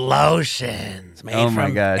finest lotion. It's made Oh my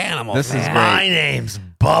from gosh. animal This is fat. My name's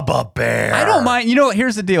Bubba Bear. I don't mind. You know,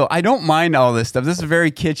 here's the deal. I don't mind all this stuff. This is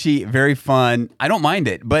very kitschy, very fun. I don't mind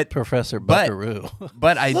it, but Professor But- Buckaroo.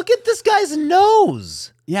 I Look at this guy's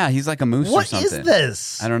nose. yeah, he's like a moose or What something. is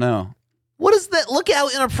this? I don't know. What is that? Look how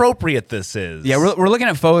inappropriate this is. Yeah, we're looking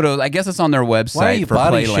at photos. I guess it's on their website Why are you for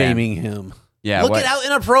body Playland. shaming him? Yeah, Look at how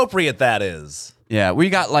inappropriate that is. yeah. We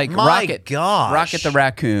got like My Rocket, gosh. Rocket the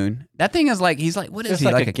raccoon. That thing is like he's like what is Just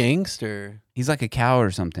he like a gangster. He's like a cow or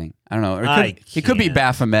something. I don't know. Or I he could be can't.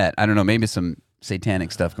 Baphomet. I don't know. Maybe some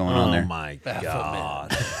satanic stuff going on Oh there. my Baphomet.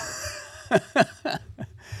 God.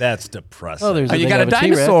 That's depressing. Oh, there's Oh, a you big got a of T-Rex.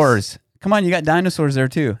 dinosaurs. Come on, you got dinosaurs there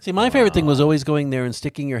too. See, my favorite thing was always going there and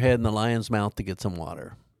sticking your head in the lion's mouth to get some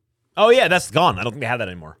water. Oh yeah, that's gone. I don't think they have that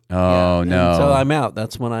anymore. Oh And no. so I'm out.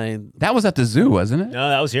 That's when I. That was at the zoo, wasn't it? No,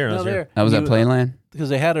 that was here. That was here. That was at Playland. Because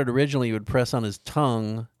they had it originally, you would press on his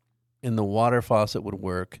tongue, and the water faucet would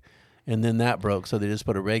work, and then that broke, so they just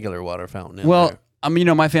put a regular water fountain in Well, there. you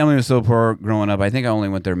know, my family was so poor growing up. I think I only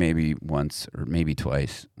went there maybe once or maybe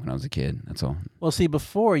twice when I was a kid. That's all. Well, see,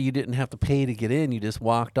 before you didn't have to pay to get in; you just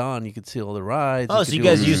walked on. You could see all the rides. Oh, could so you do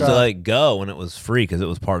all guys the used to stuff. like go when it was free because it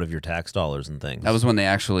was part of your tax dollars and things. That was when they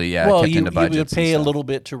actually, well, kept you into budgets. would pay a and stuff. little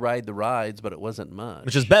bit to ride the rides, but it wasn't much.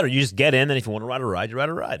 Which is better. You just get in, and if you want to ride a ride, you ride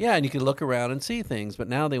a ride. Yeah, and you could look around and see things. But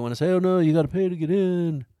now they want to say, "Oh no, you got to pay to get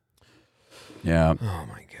in." Yeah. Oh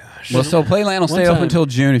my gosh. Well, so Playland will stay One open time- until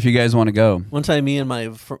June if you guys want to go. One time, me and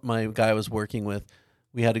my guy I was working with,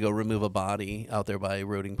 we had to go remove a body out there by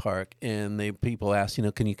Roding Park, and people asked,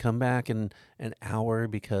 can you come back in an hour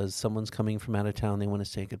because someone's coming from out of town, they want to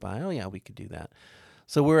say goodbye. Oh yeah, we could do that.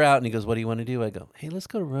 So we're out, and he goes, "What do you want to do?" I go, "Hey, let's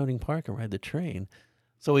go to Roding Park and ride the train."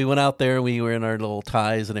 So we went out there, and we were in our little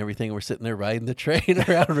ties and everything. We're sitting there riding the train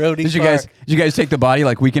around Roding Park. Did you guys take the body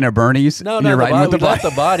like Weekend at Bernie's? No, And no, you're the riding body, with we the left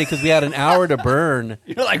body. the body because we had an hour to burn.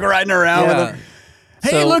 You're like riding around Yeah. with him. Hey,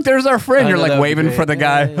 So- look, there's our friend. I You're know, like that'd be waving great. for the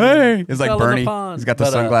guy. Yeah, Hey, it's like fell in the Bernie. pond. He's got the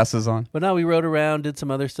But, sunglasses on. But no, we rode around, did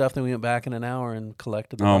some other stuff, then we went back in an hour and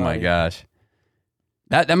collected the Oh body. my gosh,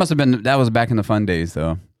 that must have been was back in the fun days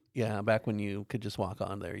though. Yeah, back when you could just walk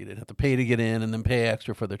on there. You didn't have to pay to get in and then pay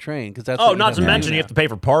extra for the train. Cause that's Oh, what not to do mention now. you have to pay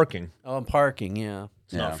for parking. Oh, and parking, yeah.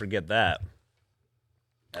 Let's not forget that.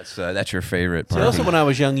 That's your favorite See, part. also, when I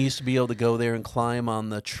was young, you used to be able to go there and climb on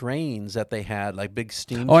the trains that they had, like big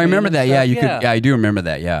steam Oh, I remember train that. and Yeah, stuff. you could. Yeah, I do remember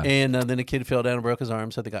that. Yeah, And then a kid fell down and broke his arm,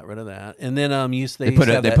 so they got rid of that. And then they used put to a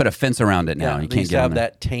have they that- put a fence around it now. yeah, You they can't used get to on have there.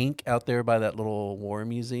 that tank out there by that little war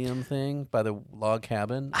museum thing by the log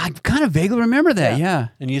cabin. I kind of vaguely remember that. Yeah.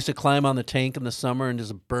 And you used to climb on the tank in the summer and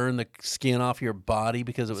just burn the skin off your body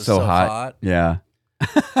because it was So so hot. Yeah.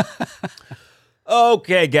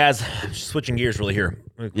 Okay, guys, switching gears really here.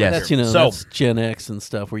 Yes. That's So- that's Gen X and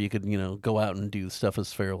stuff where you could go out and do stuff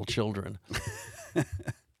as feral children.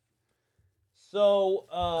 So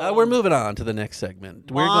We're moving on to the next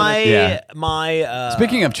segment. We're my Yeah. my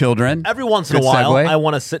Speaking of children, every once in a good while, segue. I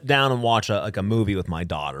want to sit down and watch a movie with my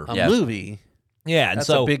daughter. a Yes. movie. Yeah, and That's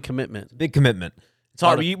so a big commitment. big commitment. It's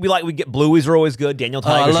hard. We get Blueies are always good. Daniel Oh,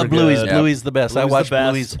 I Tigers love are Blueies. good. Yeah. Blueies the best. I Bluey's the watch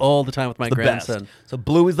best. Blueies all the time with my The grandson. best. So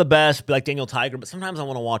Bluey's the best. Be like Daniel Tiger, but sometimes I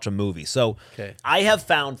want to watch a movie. So Okay. I have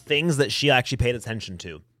found things that she actually paid attention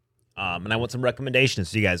to. And I want some recommendations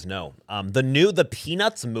so you guys know. The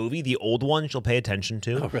Peanuts movie, the old one, she'll pay attention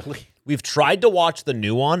to. Oh, really? We've tried to watch the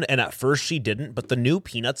new one, and at first she didn't, but the new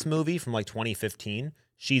Peanuts movie from like 2015,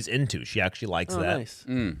 she's into. She actually likes Oh, that. nice.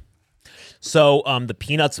 So the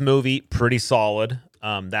Peanuts movie, pretty solid.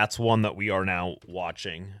 That's one that we are now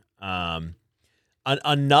watching.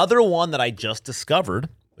 Another one that I just discovered,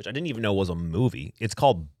 which I didn't even know was a movie. It's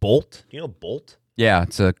called Bolt. Do you know Bolt? yeah,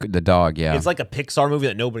 it's the dog. Yeah, It's like a Pixar movie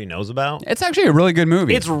that nobody knows about. it's actually a really good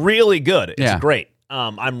movie. It's really good. It's Yeah. great.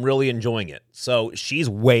 I'm really enjoying it. So she's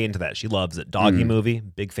way into that. She loves it. Doggy movie.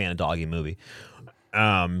 Big fan of Doggy movie.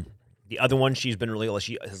 The other one she's been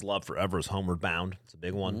she has loved forever is Homeward Bound. It's a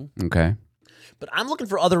big one. okay. But I'm looking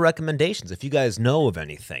for other recommendations. If you guys know of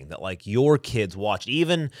anything that like your kids watched,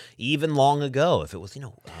 even long ago, if it was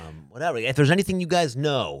whatever. If there's anything you guys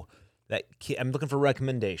know that I'm looking for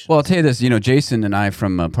recommendations. Well, I'll tell you this. Jason and I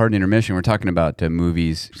from Pardon Intermission, we're talking about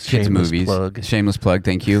movies, kids' Shameless movies. plug. Shameless plug.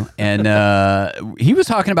 Thank you. And he was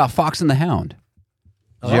talking about Fox and the Hound.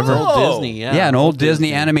 Oh, that's Oh. old Disney, yeah. Yeah, an old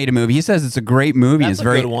Disney animated movie. He says it's a great movie. That's It's a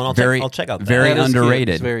very good one. I'll check out that. very That is cute. underrated.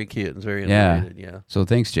 It's very cute. It's very Yeah. underrated, yeah. So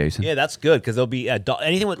thanks, Jason. yeah, that's good because there'll be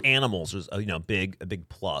anything with animals is a big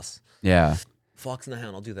plus. Yeah. Fox and the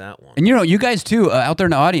Hound. I'll do that one. And you guys too out there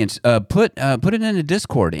in the audience, put it in the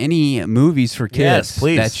Discord. Any movies for kids Yes,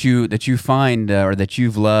 please. that you find or that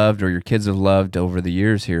you've loved or your kids have loved over the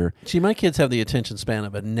years here. See, my kids have the attention span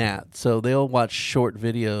of a gnat, so they'll watch short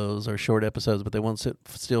videos or short episodes, but they won't sit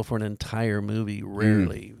still for an entire movie.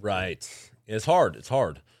 Rarely. Right. It's hard. It's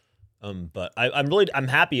hard. But I'm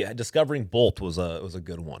happy. Discovering Bolt was a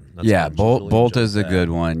good one. That's Yeah, fun. She's Bolt really Bolt enjoyed is a that. good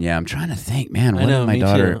one. Yeah, I'm trying to think, man. I What know, did my me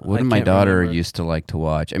daughter? too. What I did my can't daughter remember. used to like to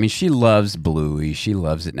watch? I mean, she loves Bluey. She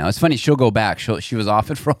loves it now. It's funny. She'll go back. She was off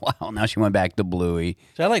it for a while. Now she went back to Bluey.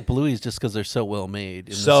 So I like Bluey's just because they're so well made.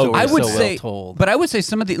 And So- the story I is would so say, well told. but I would say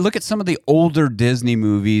look at some of the older Disney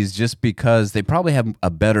movies just because they probably have a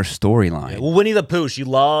better storyline. Well, Winnie the Pooh. She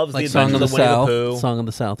loves like the Song Adventures of the of Winnie South. the Pooh. Song of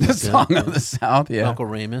the South. The is good. Song of the South, yeah. Uncle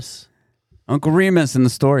Remus. Uncle Remus and the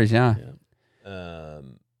stories, yeah.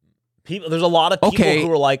 People, there's a lot of people Okay,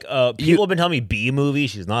 who are like, people have been telling me B movie.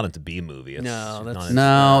 She's not into B movie. It's No, she's that's- not into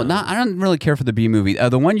No, that. not. I don't really care for the B movie.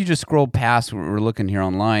 The one you just scrolled past, we're looking here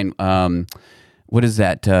online. What is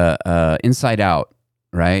that? Inside Out,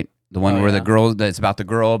 right? The one Oh, where yeah. the girl, that's about the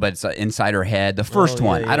girl, but it's inside her head. The first yeah,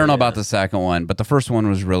 one. yeah, I don't know yeah. about the second one, but the first one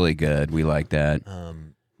was really good. We like that.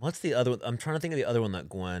 What's the other one? I'm trying to think of the other one that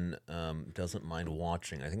Gwen doesn't mind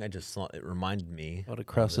watching. I think I just saw it. Reminded me. Out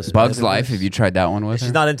across the Bug's Spider-Verse. Life. Have you tried that one with She's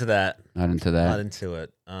her? not into that. Not into that. Not into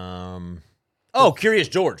it. Curious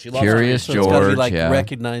George. She loves Curious So it's got to be George, like yeah.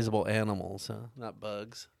 recognizable animals, not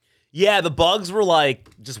bugs. Yeah, the bugs were like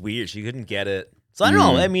just weird. She couldn't get it. So I don't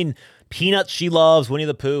Mm. know. I mean, Peanuts she loves. Winnie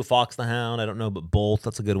the Pooh, Fox the Hound. I don't know, but Bolt,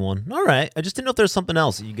 that's a good one. All right. I just didn't know if there's something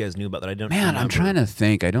else that you guys knew about that I don't. Man, I'm remember. trying to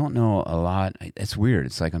think. I don't know a lot. It's weird.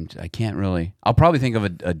 It's like I can't really. I'll probably think of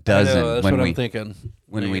a I dozen know, that's when what we I'm thinking.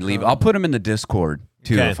 when There we you leave. go. I'll put them in the Discord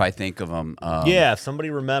too Okay. if I think of them. Yeah, if somebody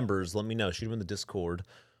remembers, let me know. Shoot them in the Discord.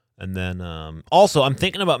 And then also, I'm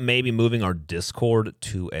thinking about maybe moving our Discord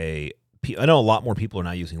to I know a lot more people are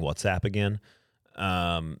now using WhatsApp again.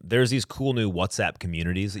 There's these cool new WhatsApp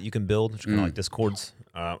communities that you can build, which are kind of like Discords.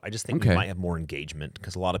 I just think we Okay. might have more engagement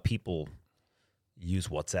because a lot of people use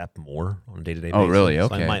WhatsApp more on a day-to-day Oh, basis. really? So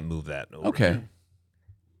Okay. I might move that over Okay. to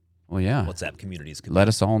Well, yeah. WhatsApp communities. Let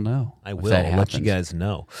us all know. I if will that I'll let you happens. guys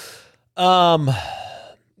know.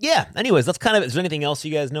 Yeah. Anyways, that's kind of. Is there anything else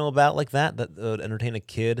you guys know about like that would entertain a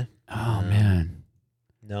kid? Oh man.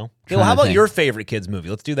 No. Okay, Trying well, how to about think. your favorite kids movie?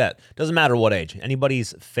 Let's do that. Doesn't matter what age.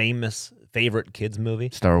 Anybody's favorite kids movie?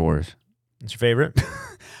 Star Wars. It's your favorite?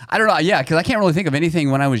 I don't know. Yeah, because I can't really think of anything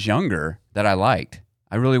when I was younger that I liked.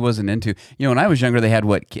 I really wasn't into. When I was younger, they had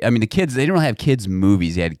the kids. They don't have kids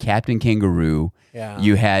movies. They had Captain Kangaroo. Yeah.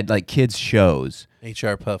 You had like kids shows.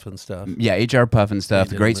 HR Puff and stuff. Yeah, HR Puff and stuff. They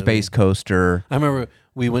The did a Great movie. Space Coaster. I remember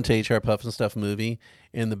we went to HR Puff and Stuff movie,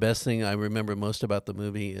 and the best thing I remember most about the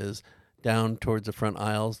movie is down towards the front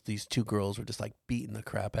aisles, these two girls were just like beating the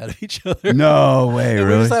crap out of each other. No way, And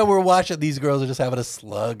really? we're watching, these girls are just having a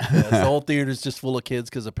slug fest. The whole theater's just full of kids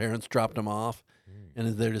because the parents dropped them off,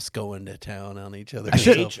 and they're just going to town on each other. It's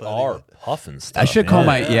so funny. HR puffing stuff. I should call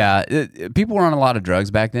yeah. people were on a lot of drugs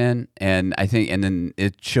back then, and I think, and then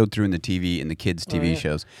it showed through in the TV, in the kids' TV yeah.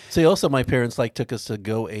 shows. See, also my parents took us to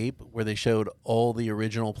Go Ape, where they showed all the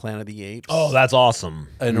original Planet of the Apes. Oh, that's awesome.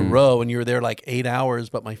 in a row, and you were there like 8 hours.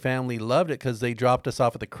 But my family loved it because they dropped us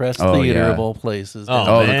off at the Crest Oh, Theater yeah. of all places. Oh,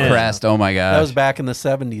 Oh, man. the Crest! Oh my gosh! That was back in the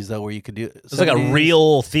 70s, though, where you could do it. It's like a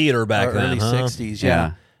real theater back or then, early huh? 60s,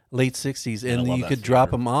 Yeah. late 60s, I and love you that could drop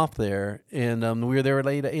theater. them off there. And we were there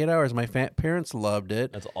late 8 hours. My parents loved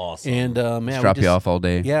it, That's awesome. and man, Just we drop you off all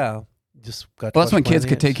day. Yeah, just got. Well, to that's when watch kids Planet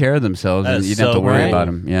could take Apes. care of themselves, That and is you didn't have to so worry cool. about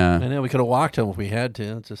them. Yeah. I know we could have walked home if we had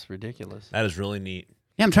to. It's just ridiculous. That is really neat.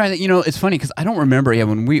 Yeah, I'm trying to. It's funny because I don't remember. Yeah,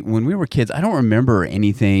 when we were kids, I don't remember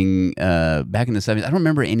anything back in the 70s. I don't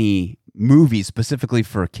remember any movies specifically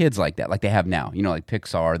for kids like that, like they have now. Like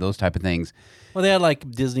Pixar, those type of things. Well, they had like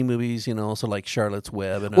Disney movies, also like Charlotte's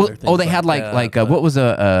Web and Well, other things. they had that, what was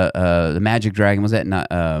the Magic Dragon? Was that not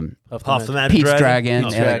Puff the Magic Pete's Dragon? Dragon? Oh,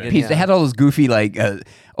 Pete's Dragon, Pete's, They yeah. had all those goofy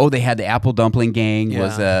they had the Apple Dumpling Gang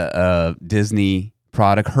was a Disney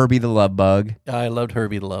product. Herbie the Love Bug. I loved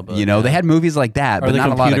Herbie the Love Bug. They had movies like that, Or but the not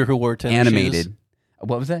a lot computer of who wore tennis animated. shoes.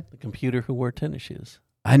 What was that? The computer who wore tennis shoes.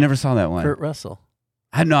 I never saw that one. Kurt Russell.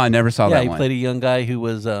 I never saw Yeah, that he one. played a young guy who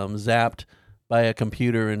was zapped by a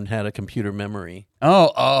computer and had a computer memory.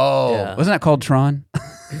 Oh, Yeah. wasn't that called Tron?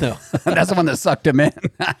 No. That's the one that sucked him in.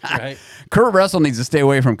 Right. Kurt Russell needs to stay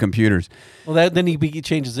away from computers. Well, then he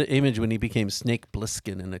changed his image when he became Snake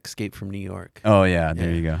Plissken in Escape from New York. Oh yeah,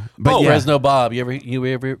 there you go. But Fresno Bob. You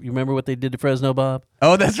remember what they did to Fresno Bob?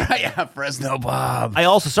 Oh, that's right. Yeah, Fresno Bob. I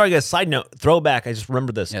also, sorry guys, side note, throwback, I just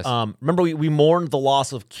remembered this. Yes. Remember we mourned the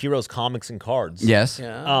loss of Kiro's Comics and Cards. Yes.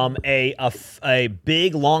 Yeah. A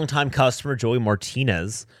big longtime customer, Joey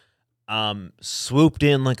Martinez, swooped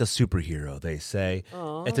in like a superhero, they say,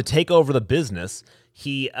 to take over the business.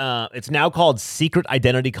 It's now called Secret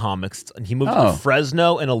Identity Comics, and he moved to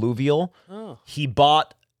Fresno and Alluvial. He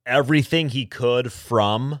bought everything he could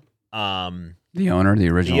from The owner, the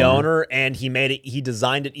original owner, and he made it. He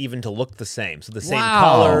designed it even to look the same, so the same Wow.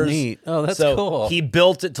 colors. Neat. Oh, that's so cool. He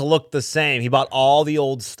built it to look the same. He bought all the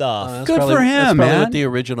old stuff. That's Good probably- for him, That's probably man. what the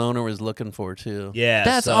original owner was looking for too. Yeah,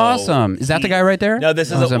 That's so awesome. Is that the guy right there? No, this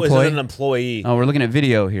is Oh, his this is employee? an employee. Oh, we're looking at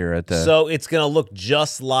video here at the. So it's gonna look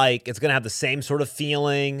just like. It's gonna have the same sort of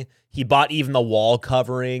feeling. He bought even the wall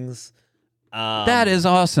coverings. That is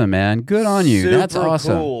awesome, man. Good on you. That's super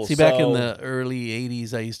awesome. Cool. See, back in the early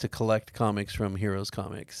 '80s, I used to collect comics from Heroes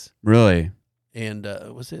Comics, Really? and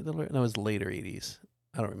was it? That was later '80s.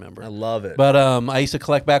 I don't remember. I love it. But I used to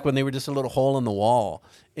collect back when they were just a little hole in the wall,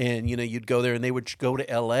 and you'd go there, and they would go to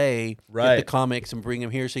L.A. get Right. the comics and bring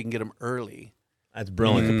them here so you can get them early. That's You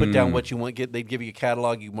brilliant. can put down what you want. They'd give you a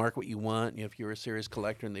catalog. You mark what you want. If you're a serious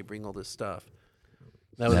collector, and they bring all this stuff.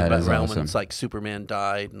 That was That about is around awesome. when it's like Superman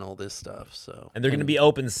died and all this stuff. So And they're going to be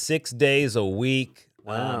open 6 days a week.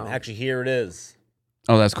 Wow. Actually, here it is.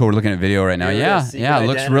 Oh, that's cool. We're looking at video right now. Here it Yeah, is, Secret yeah. It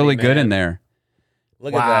looks Identity, really good man. in there.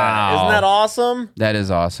 Look at that. Isn't Wow. that awesome? That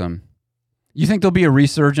is awesome. You think there'll be a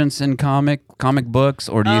resurgence in comic books,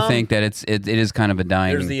 or do you think that it is kind of a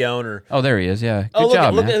dying? There's the owner. Oh, there he is. Yeah. Good Oh, look,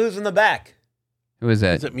 job, look man. at who's in the back. Who is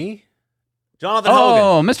that? is it me? Jonathan Hogan.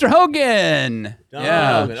 Oh, Mr. Hogan. Jonathan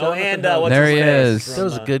Yeah. Hogan. Oh, Jonathan and Hogan. what's There his he face is. That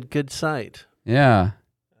was a from, good sight. Yeah.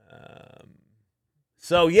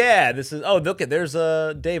 So yeah, this is. Oh, look at there's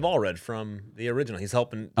Dave Allred from the original. He's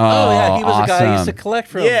helping. Oh, yeah, he was awesome. a guy I used to collect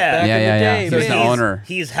from Yeah. back Yeah, in yeah, the yeah. day. So he's man. the owner.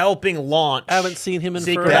 He's helping launch. I haven't seen him in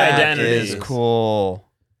Secret forever. Identity. That is cool.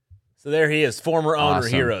 So there he is, former owner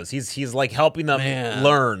Awesome. Heroes. He's like helping them Man.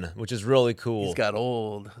 learn, which is really cool. He's got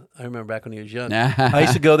old. I remember back when he was young. Yeah. I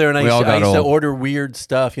used to go there and I We all used got to old. order weird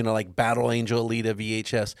stuff, like Battle Angel Alita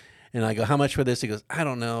VHS. And I go, how much for this? He goes, I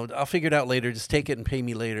don't know. I'll figure it out later. Just take it and pay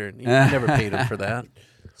me later. And he never paid him for that.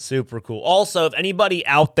 Super cool. Also, if anybody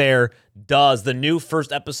out there does the new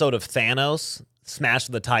first episode of Thanos, Smash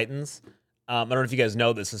of the Titans, I don't know if you guys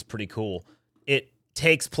know this is pretty cool. It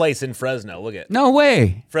takes place in Fresno. Look at No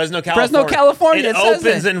way. Fresno, California. California, It it says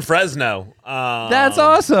opens it. in Fresno. That's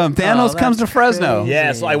awesome. Thanos comes to that's Fresno. crazy.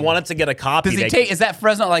 Yeah, so I wanted to get a copy. Does he They- take? Is that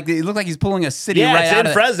Fresno? Like it looked like he's pulling a city Yeah, right it's out in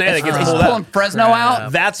of Fresno. It gets He's pulled pulling out. Fresno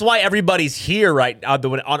out. That's why everybody's here right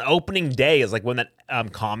on opening day is like when that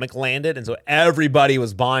comic landed, and so everybody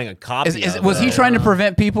was buying a copy. of Was it. he trying to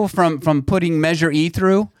prevent people from putting Measure E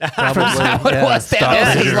through? Probably. Is that what it was? Stop Thanos Yeah,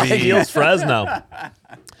 is Measure he like- E. feels Fresno.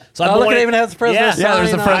 So Oh, look, it even has Fresno Yeah, sign Yeah,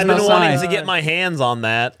 there's the on Fresno I've it. been sign. wanting to get my hands on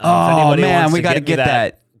that. Oh, if anybody man, wants we to gotta me get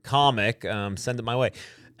that. comic, send it my way.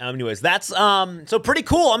 Anyways, that's so pretty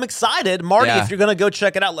cool. I'm excited, Marty. Yeah. If you're gonna go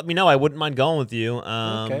check it out, let me know. I wouldn't mind going with you.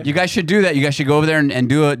 Okay. You guys should do that. You guys should go over there and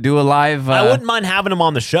do a live. I wouldn't mind having him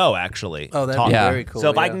on the show, actually. Oh, that'd Talk- be Yeah. very cool. So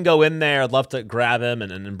if I yeah. can go in there, I'd love to grab him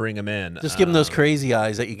and bring him in. Just give him those crazy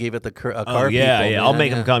eyes that you gave at the car Oh, people. yeah, yeah. I'll man,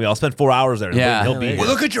 make him come. I'll spend 4 hours there. Yeah. He'll be Well, here.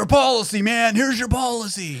 look at your policy, man. Here's your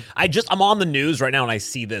policy. I'm on the news right now and I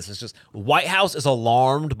see this. It's just White House is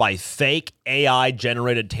alarmed by fake AI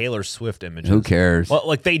generated Taylor Swift images. Who cares? Well,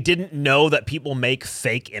 like they didn't know that people make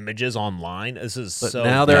fake images online. This is But so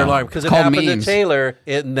now they're Yeah. alarmed because It's it called happened memes. to Taylor.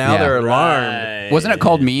 Now Yeah. they're alarmed. Right. Wasn't it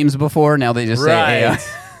called memes before? Now they just say AI.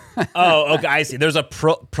 Right. Oh, okay. I see. There's a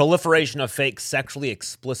proliferation of fake sexually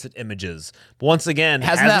explicit images. Once again,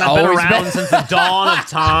 Hasn't hasn't that that been always around been? since the dawn of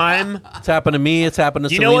time? It's happened to me. It's happened to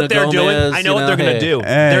Do you Selena know what they're Gomez, doing? I know what they're going to do.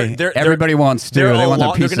 Hey, everybody wants stew. They want their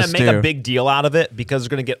They're piece going of to make stew. a big deal out of it because they're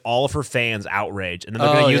going to get all of her fans outraged, and then they're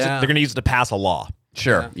Oh, going to use yeah. it. They're going to use it to pass a law.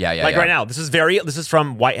 Sure. Yeah. Like right now, this is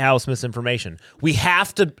from White House misinformation. We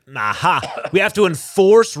have to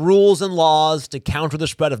enforce rules and laws to counter the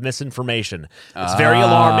spread of misinformation. It's very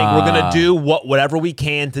alarming. We're going to do whatever we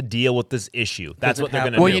can to deal with this issue. That's what they're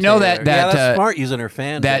going to do. Well, you know that yeah, that's that smart using her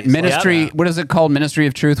fan that base. ministry. Yeah. What is it called? Ministry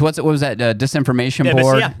of Truth. What was that? Disinformation Yeah,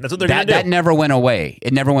 board. yeah, that's what they're gonna do. That never went away.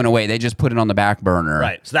 It never went away. They just put it on the back burner.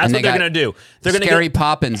 Right. So that's And what they're going to do. They're going to Scary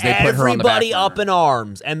Poppins. They put her on the back everybody burner. up in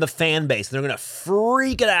arms and the fan base. They're going to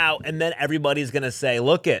freak it out, and then everybody's going to say,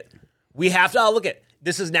 "Look it, we have to look it.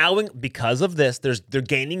 This is now, because of this, they're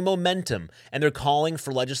gaining momentum, and they're calling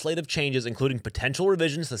for legislative changes, including potential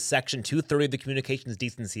revisions to Section 230 of the Communications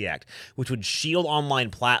Decency Act, which would shield online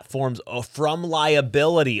platforms from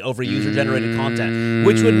liability over user-generated content,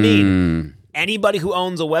 which would mean anybody who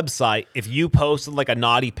owns a website, if you posted like a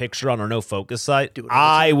naughty picture on our no focus site,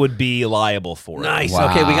 I would be liable for it. Nice. Wow.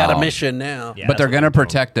 Okay, we got a mission now. Yeah, But they're going to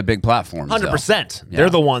protect the big platforms. 100%. Yeah. They're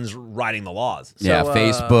the ones writing the laws. Yeah, So,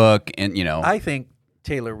 Facebook and I think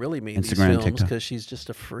Taylor really made these Instagram, films TikTok. because she's just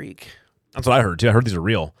a freak. That's what I heard too. I heard these are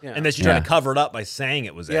real, Yeah. and then she tried Yeah. to cover it up by saying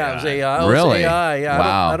it was AI. Yeah, it was AI. Oh, Really? It's AI. Yeah,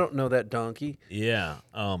 Wow. I don't know that donkey. Yeah.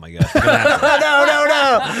 Oh my gosh. We're gonna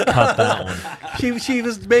have to No. cut that one. She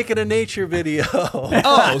was making a nature video. Oh,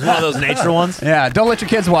 it was one of those nature ones. Yeah, don't let your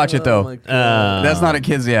kids watch it though. my God. That's not a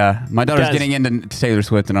kid's. Yeah, my daughter's Guys- getting into Taylor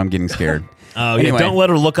Swift, and I'm getting scared. Oh Anyway. yeah. Don't let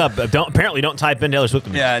her look up. Don't type in Taylor Swift.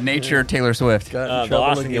 Yeah, nature Taylor Swift. Got in The trouble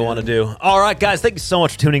last thing you again. want to do. All right, guys. Thank you so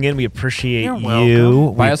much for tuning in. We appreciate You're you. welcome.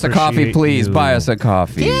 We Buy us a coffee, appreciate please. you. Buy us a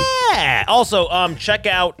coffee. Yeah. Also, check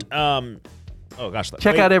out. Oh gosh.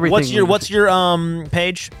 Check out everything. What's your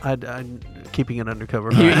page? I'm keeping it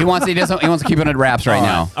undercover. He wants to keep it in wraps right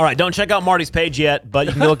now. All right. Don't check out Marty's page yet, but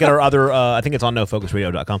you can look at our other. I think it's on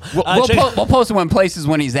nofocusradio.com. We'll post it when places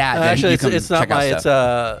when he's at. then Actually, you can it's not check out my.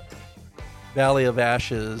 stuff. It's Valley of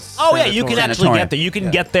Ashes. Oh yeah, you can Sanatorium. actually get there. You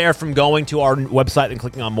can get there from going to our website and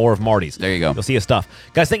clicking on more of Marty's. There you go. You'll see his stuff,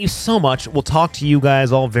 guys. Thank you so much. We'll talk to you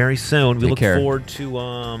guys all very soon. We Take look care. forward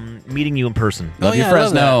to meeting you in person. Love you, yeah, I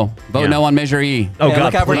love Fresno. Vote Yeah. no on Measure E. Oh Yeah, God,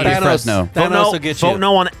 look out for please. Thanos. Thanos. Fresno. Vote Thanos will get you. Vote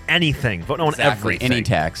no on anything. Vote no on Exactly. everything. Any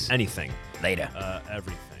tax. Anything. Later.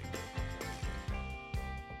 Everything.